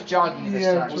know he goes jogging this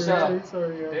Yeah, time, true. so.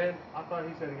 Sorry, yeah. Dan, I thought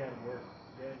he said he had to work.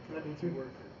 Dan, I do he too.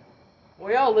 worked.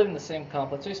 We all live in the same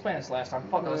complex. We explained this last time.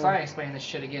 Fuck us. I ain't explaining this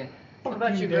shit again. What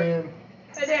about you, Griff? Dan?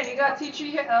 Hey, Dan, you got a teacher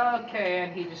yet? Okay,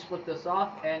 and he just flipped us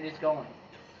off and it's going.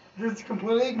 Just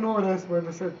completely ignored us, but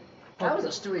I said, That was a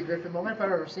Stewie Griffin moment if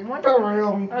I've ever seen one. for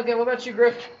real. Okay, what about you,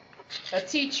 Griff? A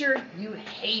teacher you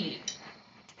hated.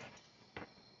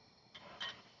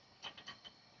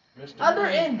 Other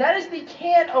end, that is the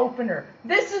can opener.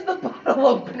 This is the bottle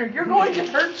opener. You're going to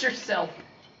hurt yourself.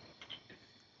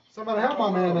 Somebody help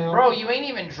my man out. Bro, you ain't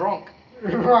even drunk.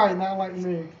 Right, not like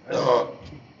me.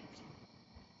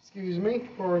 Excuse me,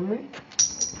 pardon me.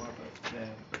 Man,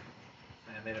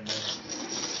 I made a mess.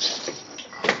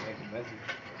 Make a message.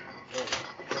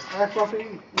 Alright, Fluffy,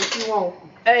 what you want?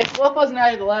 Hey, Fluff wasn't out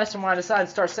here the last time when I decided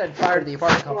to start setting fire to the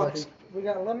apartment complex. Fluffy, we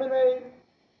got lemonade,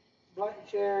 black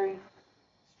cherry,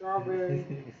 strawberry.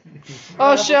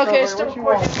 Oh shit, okay, Strawberry, still what you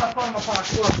recording. want? My phone in my pocket.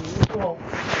 Fluffy, what you want?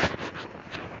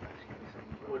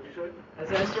 What'd you say? I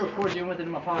said I still record you with it in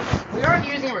my pocket. We aren't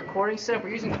using a recording set, we're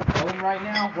using a phone right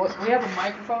now. We have a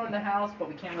microphone in the house, but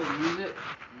we can't really use it.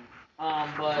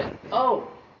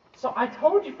 So I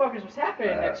told you fuckers what's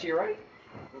happening next year, right?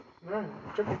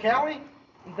 Triple Cali?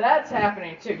 That's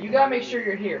happening too. You gotta make sure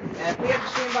you're here. And if we have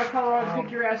to swing by Colorado to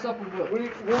pick your ass up, we will. We're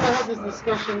gonna have this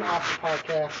discussion off the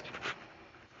podcast.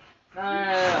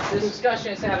 No. This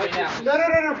discussion is happening now.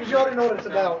 No, because you already know what it's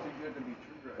about. Too good to be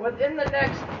true right Within the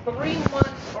next 3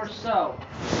 months or so,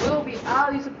 we'll be out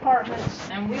of these apartments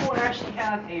and we will actually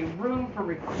have a room for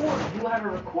recording. We will have a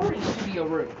recording studio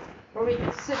room where we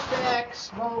can sit back,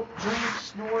 smoke, drink,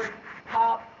 snort,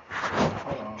 pop,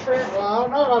 trip, Well, I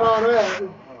don't know about all that.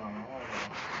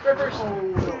 strippers.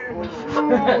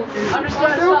 I'm just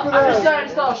trying to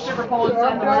install a stripper pole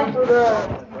inside I'm the down room. for that.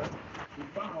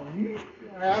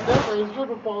 I'm definitely a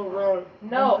stripper pole, bro.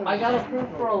 No, I got approved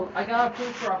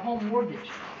for a home mortgage.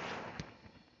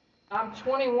 I'm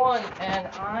 21 and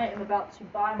I am about to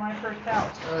buy my first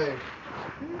house. Hey,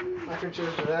 I can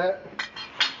cheers to that.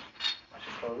 I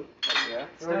suppose. Yeah.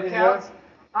 Still counts.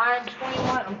 I'm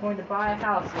 21. I'm going to buy a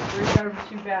house, a 3-bedroom,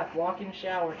 2-bath, walk-in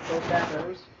shower, both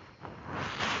bathrooms.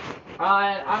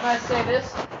 And I'm gonna say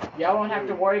this: y'all won't have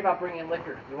to worry about bringing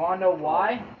liquor. You wanna know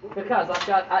why? Because it's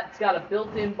got a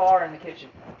built-in bar in the kitchen.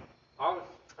 I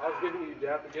was giving you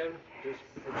dap again, just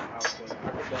for the house. Like, I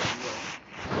could dap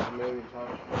you a million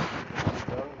times.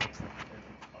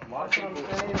 A lot of people.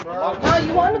 No,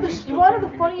 you wanna know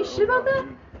the funniest shit about that?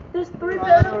 This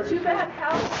 3-bedroom, 2-bath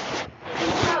house is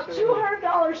about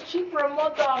 $200 cheaper a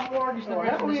month on mortgage than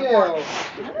renting this apartment.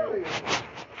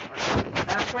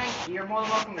 Now, Frank, you're more than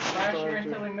welcome to crash here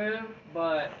until we move,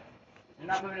 but you're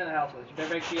not moving in the house with us. You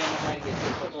better make sure you have enough money to get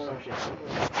too close or some shit.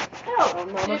 Hell,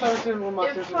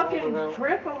 if fucking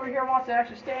Griff over here wants to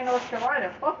actually stay in North Carolina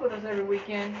and fuck with us every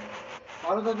weekend,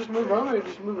 Why don't I just move over here?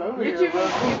 Just move over You here, two bro.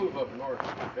 I'll move up north,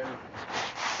 if anything.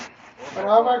 And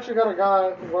I've actually got a guy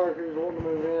at work who's wanting to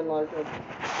move in,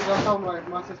 because I told him, like,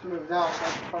 my sister moves out, so I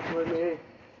can fucking with me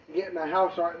getting a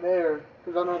house right there,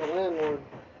 because I know the landlord.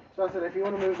 So I said, if you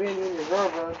want to move in, you and your girl,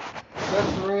 bro,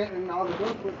 that's the rent, and all the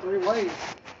bills went 3 ways.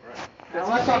 now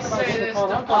Let me say this to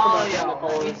all y'all.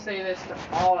 Let me say this to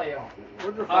all y'all.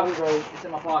 Where'd your phone go? It's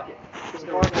in my pocket. It's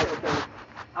the okay.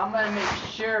 I'm gonna make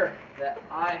sure that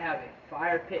I have a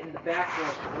fire pit in the back for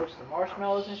us to roast the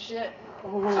marshmallows and shit.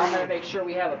 I'm gonna make sure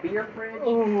we have a beer fridge.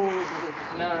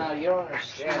 No, you don't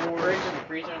understand. The fridge and the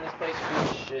freezer in this place are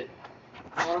good shit.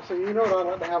 Honestly, you know what I'd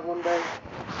like to have one day?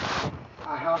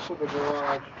 A house with a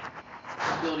garage.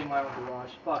 I'm building my own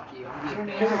garage. Fuck you. I'm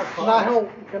being Can I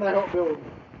help build?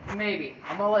 Maybe.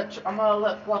 I'm gonna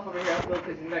let Fluff over here help build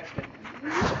because he's Mexican.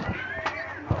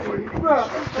 Bro,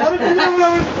 how did you know what I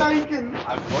was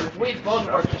thinking? We both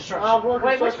work construction. I've worked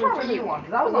Wait, which construction part were too. you on?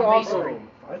 Because I was on masonry.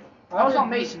 I was on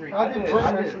masonry. I did brick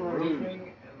I did masonry.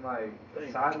 roofing and like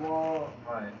sidewall.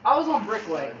 I was on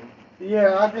bricklaying.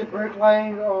 Yeah, I did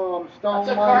bricklaying, stone That's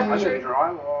a I laying. did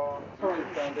drywall. Look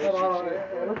at me, A little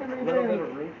bit dude.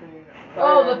 of roofing.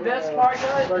 Oh, the best part,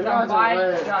 guys, But is guys I'm are buying.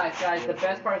 red. Guys, the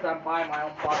best part is I'm buying my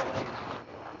own plot of land.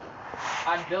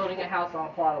 I'm building a house on a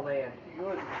plot of land.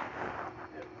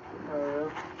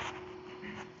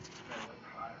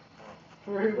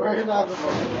 Right now, the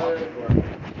fucking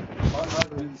I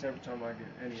do this every time I get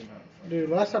any amount of fun. dude,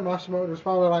 last time I smoked was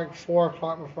probably like 4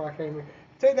 o'clock before I came in.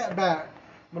 Take that back.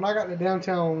 When I got to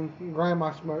downtown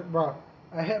grandma smoke, bro,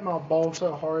 I hit my ball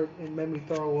so hard it made me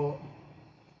throw up.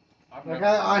 I've Like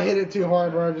never- I hit it too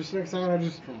hard, bro. Just next thing I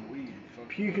just From weed.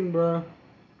 puking, bro.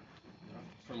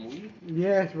 From weed?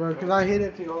 Yes, bro, because I hit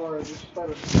it too hard. Just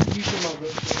started puking my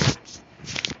bitch.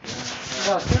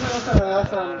 Bro, as soon as I said that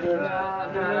sounded good.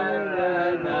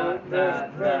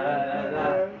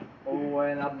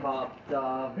 When I popped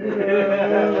off,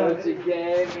 she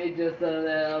gave me just a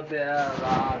little bit of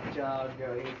rock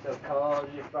jungle. He's so cold,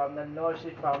 she's from the north,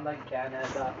 she's from the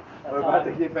Canada. We're about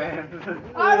to get banned.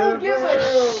 I don't give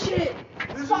a shit.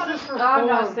 This is just for I'm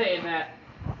not fun. saying that.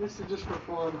 This is just for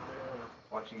fun.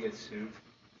 Watch you get sued.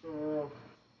 We're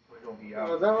We're gonna be is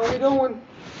out. that what we doing?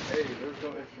 Hey, there's no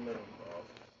instrumental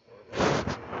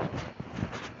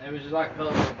It was just like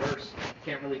color reverse.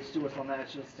 Can't really sue us on that.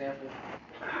 It's just a sample.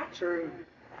 True.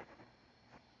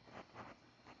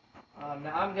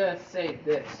 Now I'm gonna say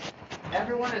this.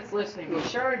 Everyone that's listening, be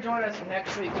sure to join us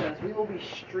next week because we will be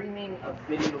streaming a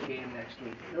video game next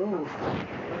week. Ooh.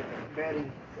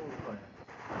 Betty.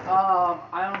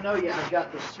 I don't know yet. I've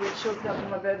got the Switch hooked up in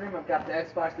my bedroom. I've got the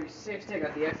Xbox 360. I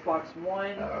got the Xbox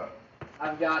One.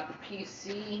 I've got the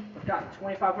PC. I've got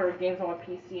 2,500 games on my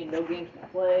PC and no games to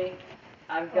play.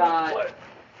 I've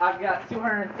got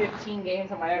 215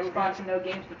 games on my Xbox and no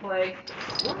games to play.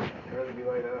 I'd rather be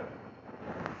like that.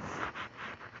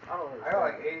 I got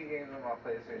like 80 games on my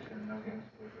PlayStation and no games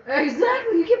to play.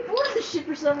 Exactly. You get bored of this shit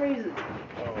for some reason. I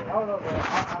don't know, man.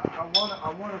 I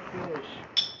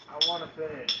wanna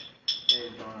finish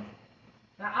Days Gone.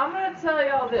 Now I'm gonna tell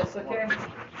y'all this, okay?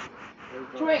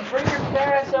 Twink, bring your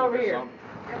fat ass over here.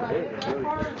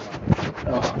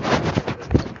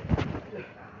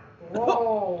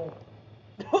 Whoa.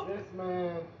 This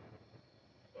man.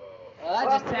 I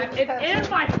just tapped. It's in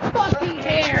my fucking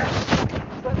hair.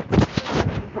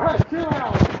 Bro, chill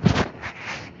out.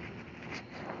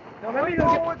 Now let me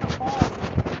go get.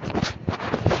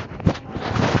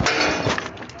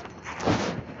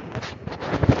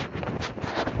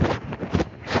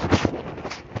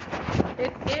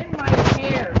 It's in my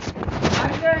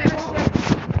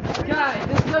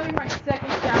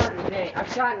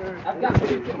I've got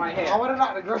puke in my I hair. would have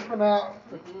knocked the Griffin out.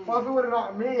 Fluffy would have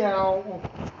knocked me out.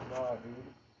 Nah, dude.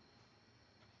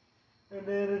 And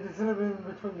then it just would have been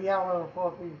between the Owl and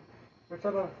Fluffy. Which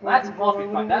I don't That's Fluffy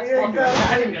fight. That's Fluffy fight.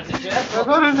 I didn't even suggest That's Fluffy.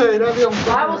 what I say. That'd be on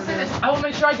I will say this. I will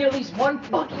make sure I get at least one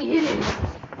fucking hit in.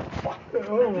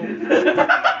 No. Exactly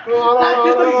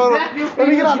what Let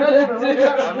me you get out the gotta corner. do. Let me get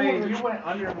out the I mean, corner. you went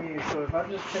under me, so if I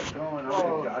just kept going, I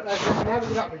Oh, would have got that's you. just now to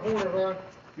get out the corner, man.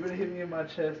 You would have hit me in my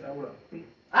chest, I would have.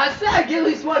 I said I'd get at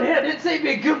least one hit. I didn't say it'd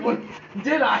be a good one.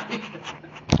 Did I?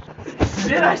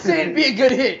 Did I say it'd be a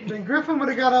good hit? Then Griffin would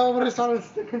have got up and started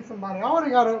sticking somebody. I would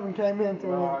have got up and came into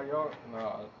Nah, him. y'all,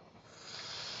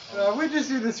 nah. We just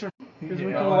do this for because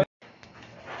we Yeah. can.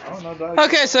 I don't know, dog.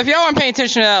 Okay, so if y'all weren't paying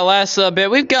attention to that last bit,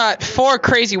 we've got 4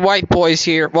 crazy white boys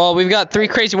here. Well, we've got 3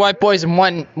 crazy white boys and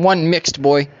one mixed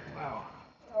boy. Wow.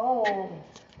 Oh.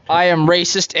 I am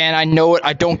racist and I know it.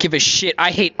 I don't give a shit.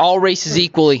 I hate all races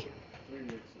equally.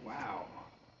 Wow.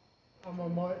 I'm a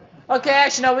mutt. Okay,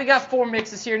 actually no, we got 4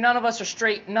 mixes here. None of us are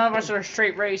straight. None of us are a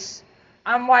straight race.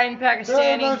 I'm white and There are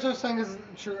no Pakistani. such thing as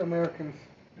true Americans.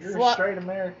 You're Slut. a straight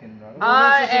American, bro. I There's no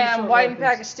such thing as am true white and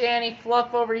Americans. Pakistani.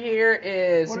 Fluff over here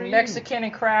is What are you? Mexican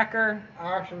and cracker.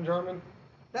 Irish and German.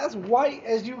 That's white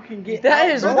as you can get. That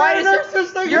out, is bro. white There are as no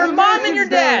such thing your as mom and your Americans,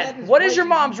 dad. That is What is white your as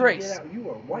mom's you can race? get out. You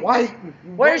are white. White.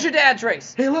 Where's your dad's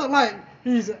race? He looked like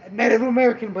he's Native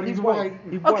American, but he's white.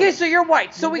 Okay, so you're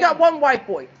white. So we got one white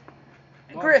boy.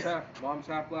 Griff. Mom's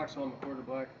half black, so I'm a quarter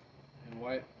black and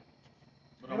white.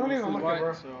 But I I'm don't even mostly look white, at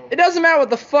bro. so. It doesn't matter what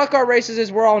the fuck our races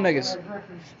is. We're all niggas.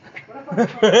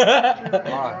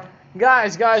 Why?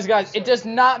 Guys, it does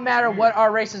not matter what our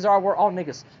races are. We're all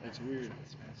niggas. It's weird.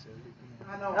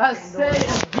 I know. I say it again.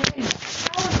 I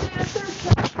will say it a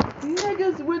third time.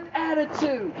 Niggas with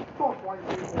attitude. Fuck white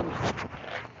people.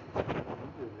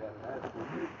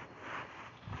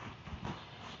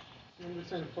 I'm just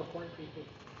saying fuck white people.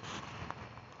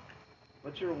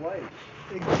 But you're white.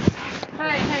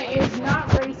 Hey, it's not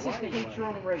racist to hate your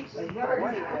own race. White,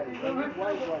 white.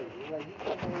 Like, you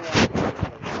come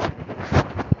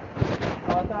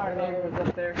Oh, I thought our neighbor was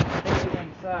up there.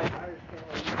 Inside.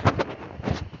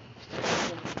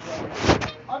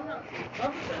 I'm not.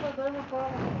 I'm sure that they were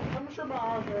probably. I'm sure my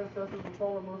Irish ancestors were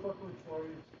probably most likely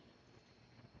slaves.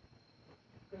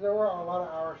 Because there were a lot of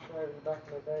Irish slaves back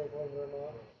in the day, believe it or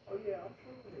not. Oh yeah, I'm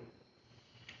sure.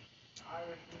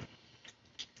 Irish.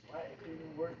 White people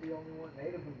weren't the only one.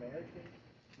 Native Americans.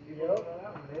 You Yep. know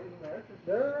that? Native Americans.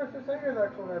 There are such thing as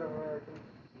actual Native Americans.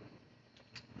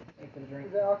 Thanks for the drink.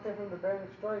 Because they all came from the Bering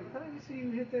Strait. I didn't see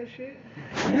you hit that shit.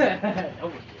 Oh.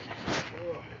 You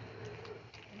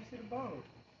see the bottle.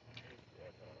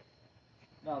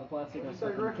 No, the plastic was What'd you say, stuck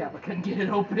in the Griffin? cap. I couldn't get it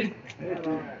open.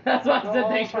 Yeah. That's why I said No,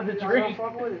 thanks for the I don't drink.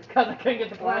 fuck with it. Because I couldn't get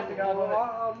the plastic out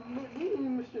of it. Me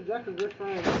and Mr. Jack are good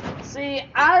friends. See,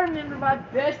 I remember my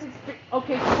best experience.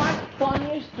 Okay, so my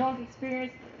funniest drunk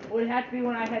experience would have to be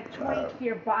when I had Twink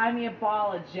here buy me a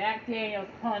bottle of Jack Daniel's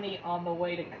honey on the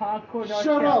way to Concord, North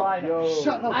Shut Carolina. up.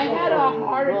 Shut up. I had a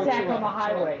heart Bro, attack chill on the out.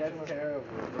 highway. That's terrible,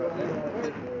 bro.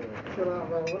 Chill out,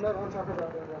 bro. We're not going to talk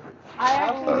about that, bro. I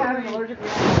actually had an allergic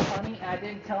reaction to honey, and I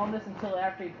didn't tell him this until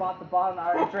after he bought the bottle, and I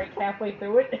already drank halfway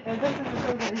through it. And this is the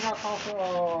thing that he got caught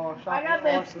for I got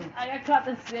this. I got caught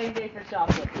the same day for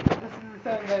shoplifting. This is the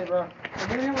same day, bro. And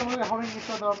me and him were literally holding each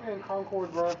other up in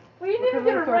Concord, bro. Well, you didn't Because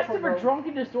get it was arrested so for bro. drunk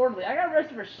and disorderly. I got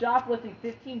arrested for shoplifting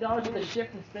 $15 at the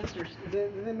Shift in Spencer's.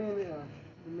 Then me and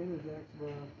his ex, bro.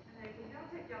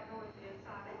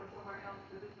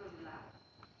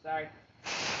 Sorry.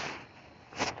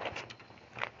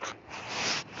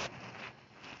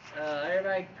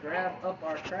 Everybody grab up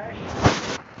our trash.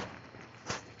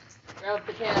 Grab up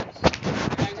the caps.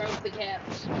 Grab up the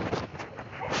caps.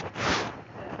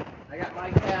 I got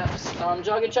my caps.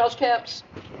 Jug and Charles caps.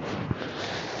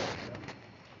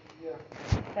 Yeah.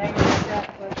 Thank you for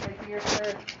that. That's right here,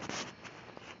 sir.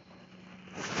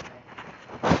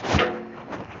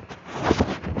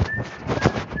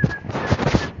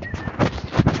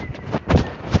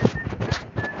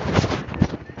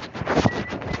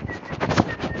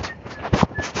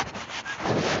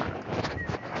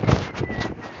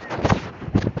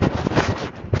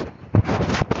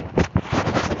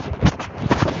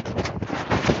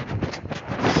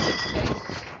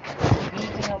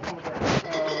 Anything else on the ground?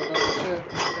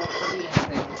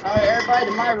 Alright, everybody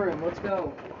to my room. Let's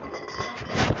go.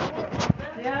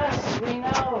 Yes, we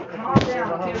know. Calm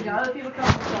down. Okay, we got other people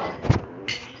coming. So.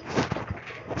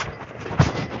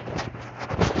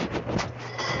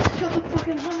 Shut the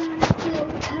fucking line.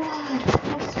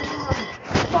 I'm sorry.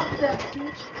 Fuck that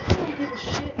bitch. I don't give a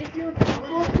shit if you're a prick.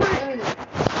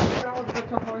 That was the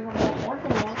tough way from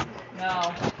working on.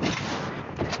 No.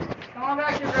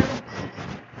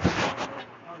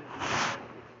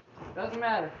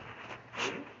 matter.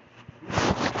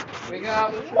 We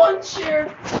got 1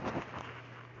 chair.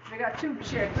 We got 2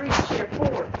 chair, 3 chair,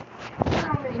 4.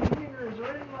 How many mirrors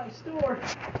are in my store?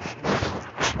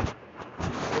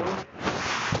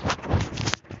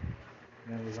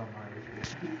 That was on my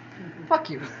review.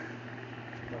 Fuck you.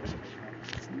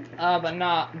 But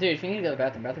nah, dude, if you need to go to the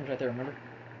bathroom, bathroom's right there, remember?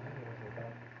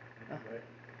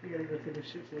 You gotta go take a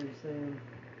shit for you saying.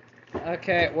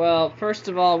 Okay, well, first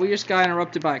of all, we just got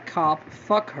interrupted by a cop.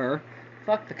 Fuck her.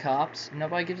 Fuck the cops.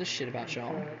 Nobody gives a shit about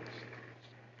y'all.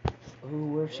 Ooh,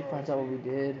 what if she finds out what we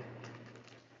did?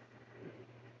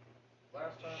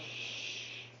 Last time.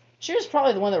 She was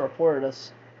probably the one that reported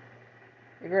us.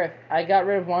 Hey, Griff, I got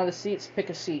rid of one of the seats. Pick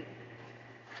a seat.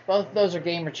 Both of those are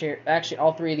gamer chairs. Actually,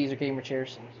 all 3 of these are gamer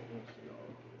chairs.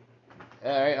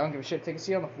 Alright, I don't give a shit. Take a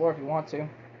seat on the floor if you want to.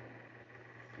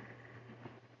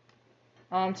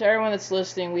 To everyone that's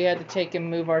listening, we had to take and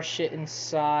move our shit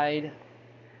inside.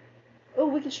 Oh,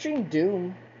 we can stream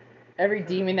Doom. Every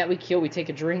demon that we kill, we take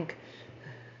a drink.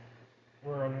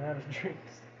 We're running out of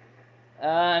drinks.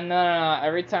 No.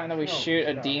 Every time that we shoot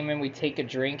a demon, we take a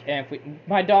drink. And if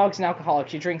my dog's an alcoholic.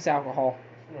 She drinks alcohol.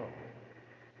 No.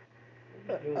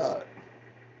 You can't.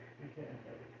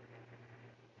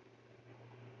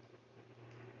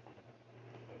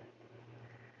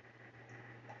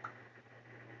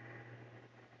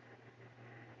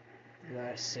 Did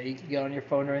I say you can get on your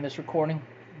phone during this recording?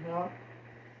 No.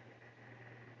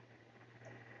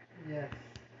 Yeah.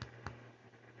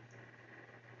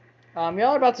 Y'all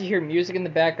are about to hear music in the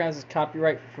background. It's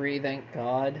copyright free, thank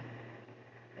God.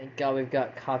 Thank God we've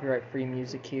got copyright free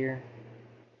music here.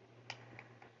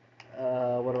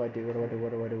 What do I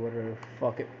do?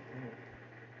 Fuck it.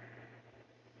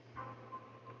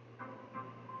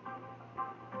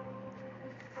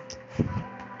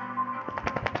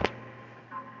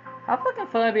 How fucking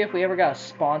fun would it be if we ever got a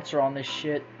sponsor on this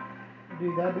shit?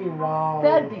 Dude, that'd be wild.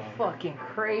 That'd be fucking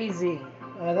crazy.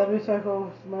 That'd be so cool.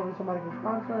 Maybe somebody can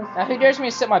sponsor us. Now who dares me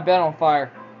to set my bed on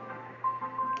fire?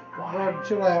 Wow,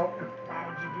 chill out. How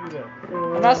would you do that?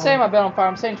 I'm not saying my bed on fire,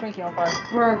 I'm saying Twinkie on fire.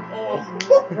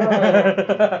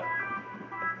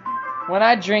 When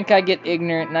I drink, I get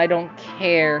ignorant and I don't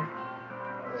care.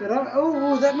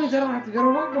 Oh, that means I don't have to go to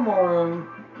work tomorrow.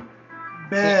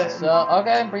 Bet. So,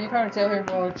 okay, bring your ponytail here.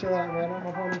 Bro, chill out, man. I'm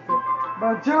a ponytail.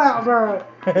 Bro, chill out, bro.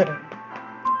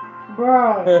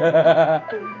 Bro.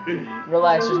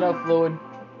 Relax, there's no fluid.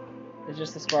 It's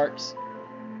just the sparks.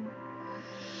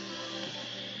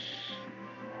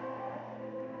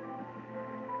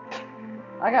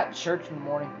 I got church in the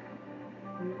morning.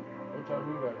 What time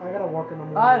you got? I gotta work in the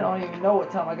morning. I don't even know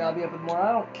what time I gotta be up in the morning.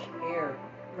 I don't care.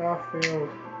 I feel.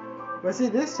 But see,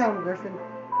 this time, Griffin,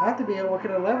 I have to be at work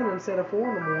at 11 instead of 4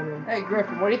 in the morning. Hey,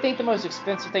 Griffin, what do you think the most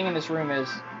expensive thing in this room is?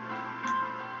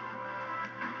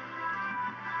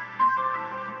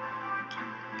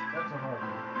 That's a hard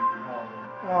one.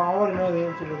 Oh, I want to know the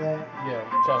answer to that. Yeah,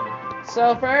 tell me.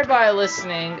 So, for everybody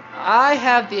listening, I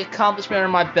have the accomplishment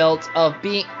under my belt of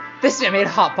being. This man made a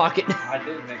hot pocket. I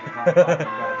did make a hot pocket,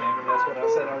 goddammit. That's what I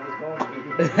said I was going to.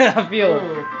 I feel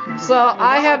it. So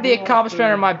I have the accomplishment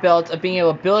under my belt of being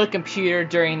able to build a computer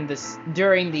during the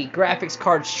graphics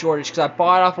card shortage because I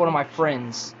bought it off one of my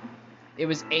friends. It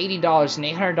was $80, an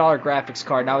 $800 graphics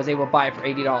card, and I was able to buy it for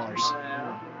 $80.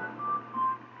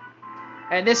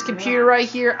 And this computer right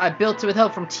here, I built it with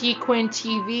help from T-Quinn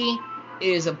TV. It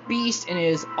is a beast and it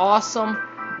is awesome.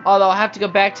 Although I have to go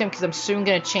back to him because I'm soon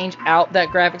going to change out that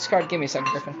graphics card. Give me a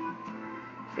second, Griffin.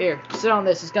 Here, sit on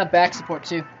this. It's got back support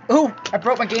too. Ooh, I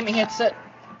broke my gaming headset.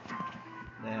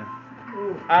 Damn.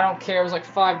 I don't care. It was like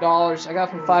 $5. I got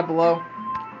it from Five Below.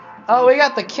 Oh, we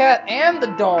got the cat and the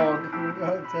dog.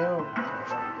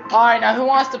 Alright, now who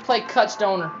wants to play Cut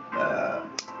Stoner?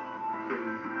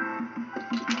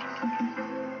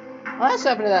 What's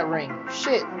happened to that ring?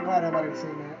 Shit. I'm glad nobody's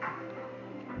seen that.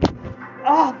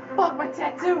 Oh, fuck my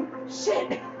tattoo.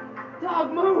 Shit.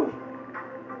 Dog, move.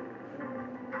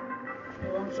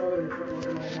 Oh, I'm sorry for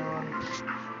looking right now.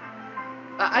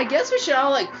 I guess we should all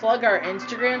like plug our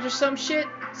Instagrams or some shit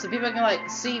so people can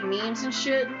like see memes and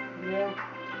shit. Yeah.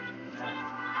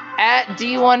 At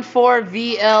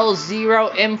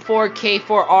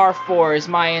D14VL0M4K4R4 is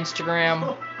my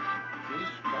Instagram.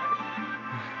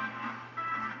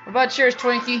 What about yours,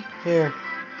 Twinkie? Here.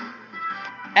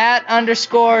 At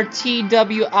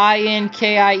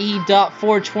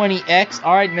 _TWINKIE.420X.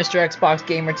 Alright, Mr. Xbox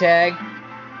Gamer Tag.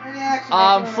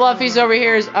 Fluffy's over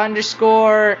here is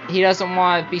 _ he doesn't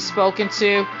want to be spoken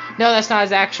to. No, that's not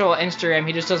his actual Instagram.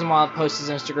 He just doesn't want to post his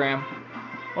Instagram.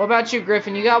 What about you,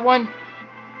 Griffin? You got one?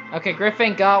 Okay,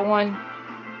 Griffin got one.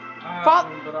 I Fo-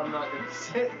 but I'm not gonna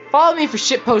say it. Follow me for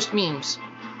shitpost memes.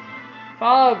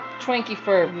 Follow Twinkie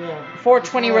for Yeah.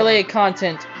 420 related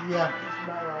content. Yeah, that's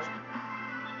about right.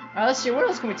 Alright, let's see, what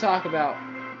else can we talk about?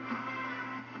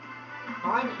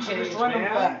 Climate change, Just random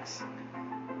man. facts.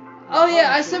 Oh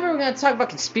yeah, I said we were going to talk about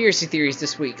conspiracy theories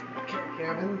this week.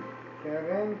 Kevin.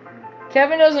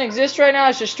 Kevin doesn't exist right now,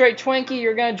 it's just straight Twinkie.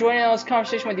 You're going to join in on this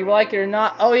conversation whether you like it or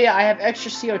not. Oh yeah, I have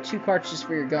extra CO2 cartridges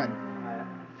for your gun.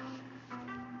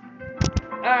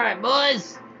 Alright,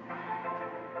 boys.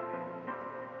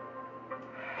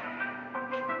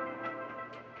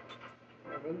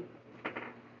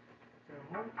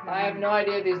 I have no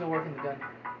idea if these will work in the gun.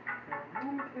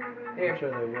 Here. I'm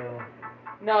sure they will.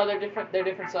 No, they're different. They're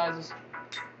different sizes.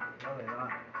 No, they're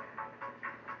not.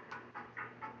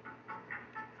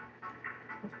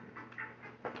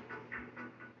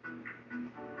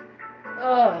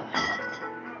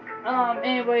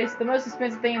 Anyways, the most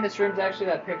expensive thing in this room is actually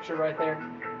that picture right there.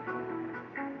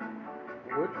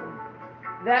 Which one?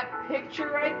 That picture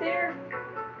right there,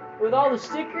 with all the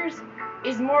stickers,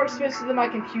 is more expensive than my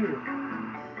computer.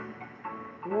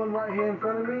 The one right here in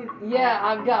front of me? Yeah,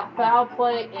 I've got foul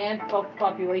play and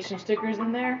population stickers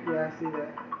in there, Yeah, I see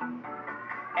that.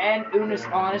 and Unis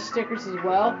Honest stickers as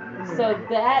well. So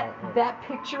that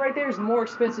picture right there is more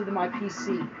expensive than my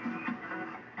PC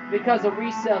because of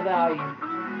resale value.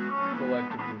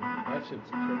 Collectively. That shit's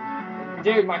crazy.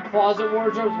 Dude, my closet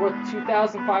wardrobe's worth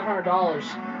 $2,500.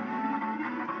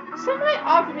 Somebody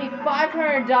offered me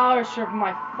 $500 for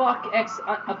my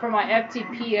for my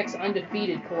FTP X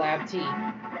Undefeated collab tee.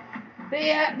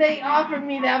 They offered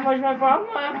me that much money for. I'm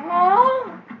like,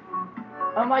 huh?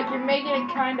 I'm like, you're making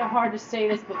it kind of hard to say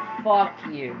this, but fuck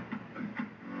you.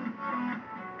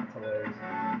 That's hilarious.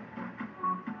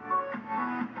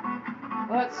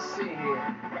 Let's see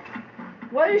here.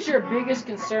 What is your biggest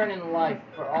concern in life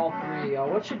for all three of y'all?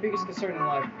 What's your biggest concern in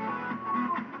life?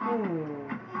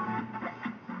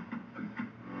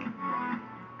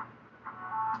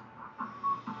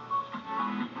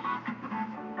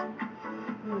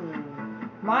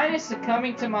 Mine is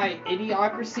succumbing to my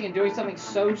idiocracy and doing something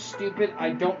so stupid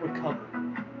I don't recover.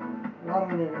 I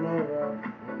don't even know, bro.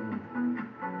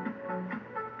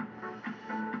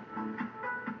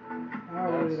 I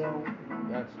really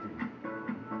don't. That's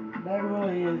deep. That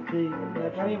really is deep.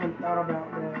 Like, I ain't even thought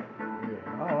about that.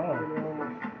 I don't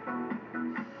know.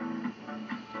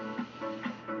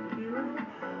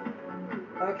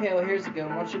 Okay, well here's a good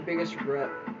one. What's your biggest regret?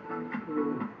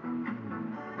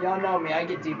 Y'all know me, I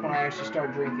get deep when I actually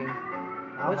start drinking.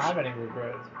 I don't have any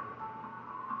regrets.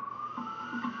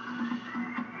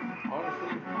 Honestly,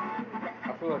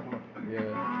 I feel like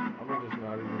I'm just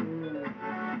not even.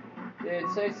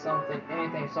 Dude, say something,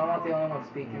 anything, so I'm not the only one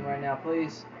speaking right now,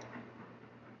 please.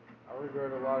 I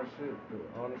regret a lot of shit, but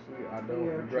honestly, I don't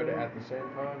regret it at the same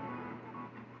time.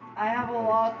 I have a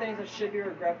lot of things I should be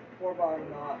regretful for, but I'm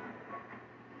not.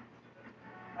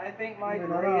 I think my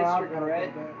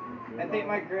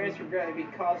greatest regret would be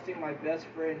costing my best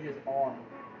friend his arm.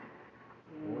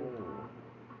 Oh.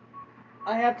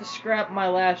 I have to scrap my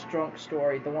last drunk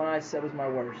story, the one I said was my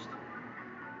worst.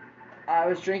 I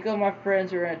was drinking with my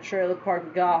friends, we were in a trailer park,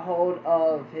 we got hold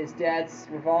of his dad's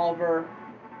revolver,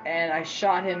 and I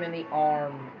shot him in the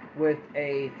arm with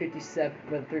a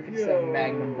 357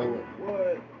 Magnum bullet.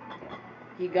 What?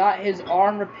 He got his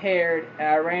arm repaired, and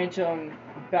I ran into him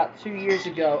about 2 years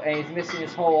ago, and he's missing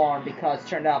his whole arm because it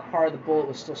turned out part of the bullet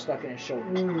was still stuck in his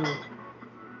shoulder.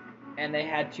 And they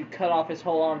had to cut off his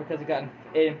whole arm because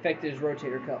it infected his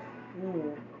rotator cuff.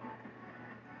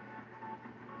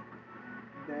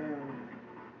 Damn.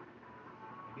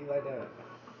 Be like that.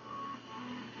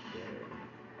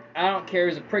 I don't care,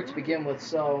 he was a prick to begin with,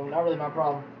 so not really my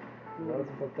problem. What if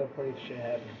the fucked up place shit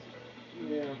happens?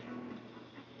 Yeah.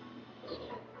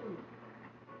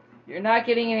 You're not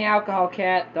getting any alcohol,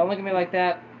 Kat. Don't look at me like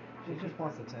that. She just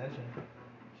wants attention.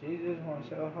 She just wants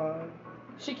to show high.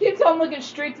 She keeps on looking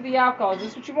straight to the alcohol. Is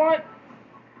this what you want?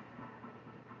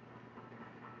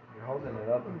 You're holding it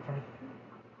up in front.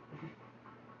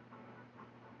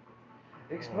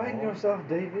 Explain yourself,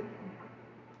 David.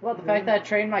 What, the fact that I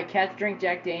trained my cat to drink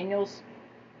Jack Daniels?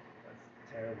 That's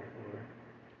terrible for her.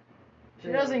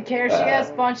 She doesn't care. She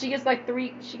has fun. She gets like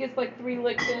three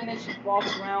licks in and then she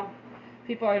walks around.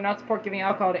 People are not support giving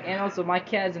alcohol to animals, so my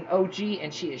cat is an OG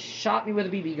and she has shot me with a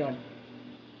BB gun.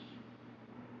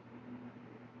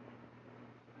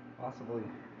 Possibly.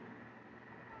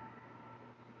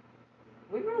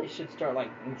 We really should start like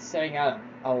setting out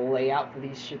a layout for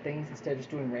these shit things instead of just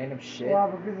doing random shit. Well,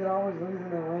 because it always leads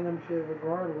into random shit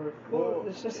regardless. Well,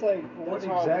 it's just like, what that's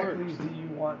how it exactly works. do you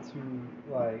want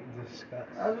to like discuss?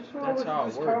 I just want That's to how it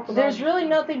just works. talk about. There's really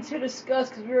nothing to discuss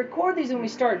because we record these when we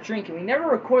start drinking. We never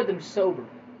record them sober.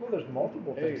 Well, there's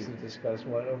multiple things to discuss.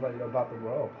 What about the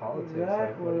world, politics?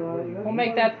 Exactly, Like, like, We'll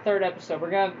make that the third episode. We're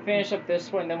gonna finish up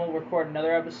this one, then we'll record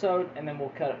another episode, and then we'll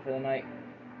cut it for the night.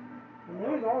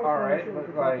 There's always all random right, shit we but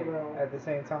can like talk about. at the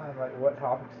same time, like what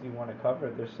topics do you want to cover?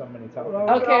 There's so many topics. Well,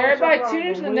 Okay, always everybody talk tune about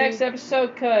into the the next weed.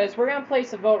 episode because we're gonna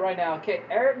place a vote right now. Okay,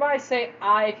 everybody say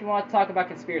aye if you want to talk about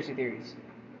conspiracy theories.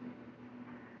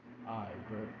 Aye,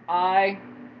 bro. Aye.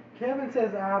 Kevin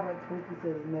says aye, but Twinkie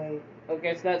says nay.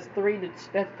 Okay, so that's 3-2.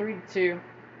 Twinkie,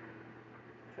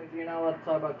 you're not allowed to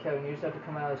talk about Kevin. You just have to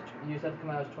come out as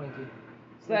Twinkie.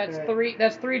 So that's Okay.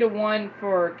 3-1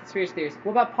 for conspiracy theories.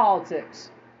 What about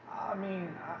politics? I mean,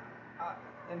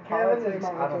 in Kevin is politics,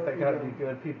 not I don't what think you that'd do. be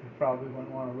good. People probably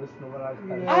wouldn't want to listen to what I have to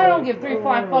Yeah. I say. don't give 3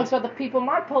 flying fucks about the people.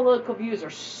 My political views are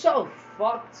so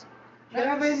fucked. Not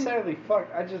Kevin- necessarily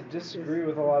fucked. I just disagree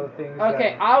with a lot of things.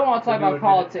 Okay, that I want to the talk new about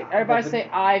politics. admin- Everybody the- say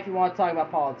aye if you want to talk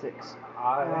about politics.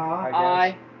 I Aye.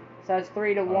 guess. So that's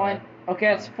 3-1. Aye. Okay,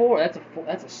 that's 4.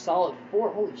 That's a solid 4.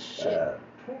 Holy shit.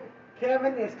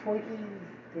 Kevin is Twinkie's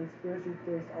conspiracy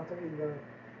theorist alter ego.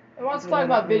 I want to talk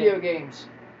about video games.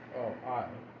 Oh, aye.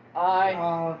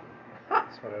 Aye.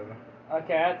 It's whatever.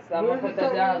 Okay, I'm gonna put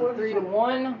that down as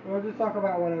 3-1. We'll just talk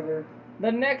about whatever.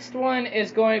 The next one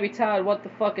is going to be titled "What the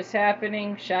Fuck Is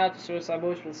Happening." Shout out to Suicide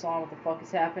Boys for the song "What the Fuck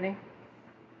Is Happening."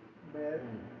 Bet.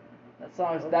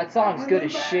 That song's good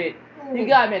as shit. You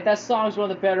gotta admit that song's one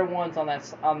of the better ones on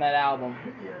that album.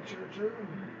 Yeah, true.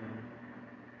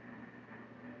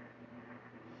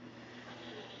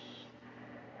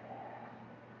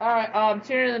 All right,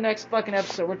 tune in to the next fucking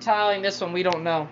episode. We're titling this one "We Don't Know."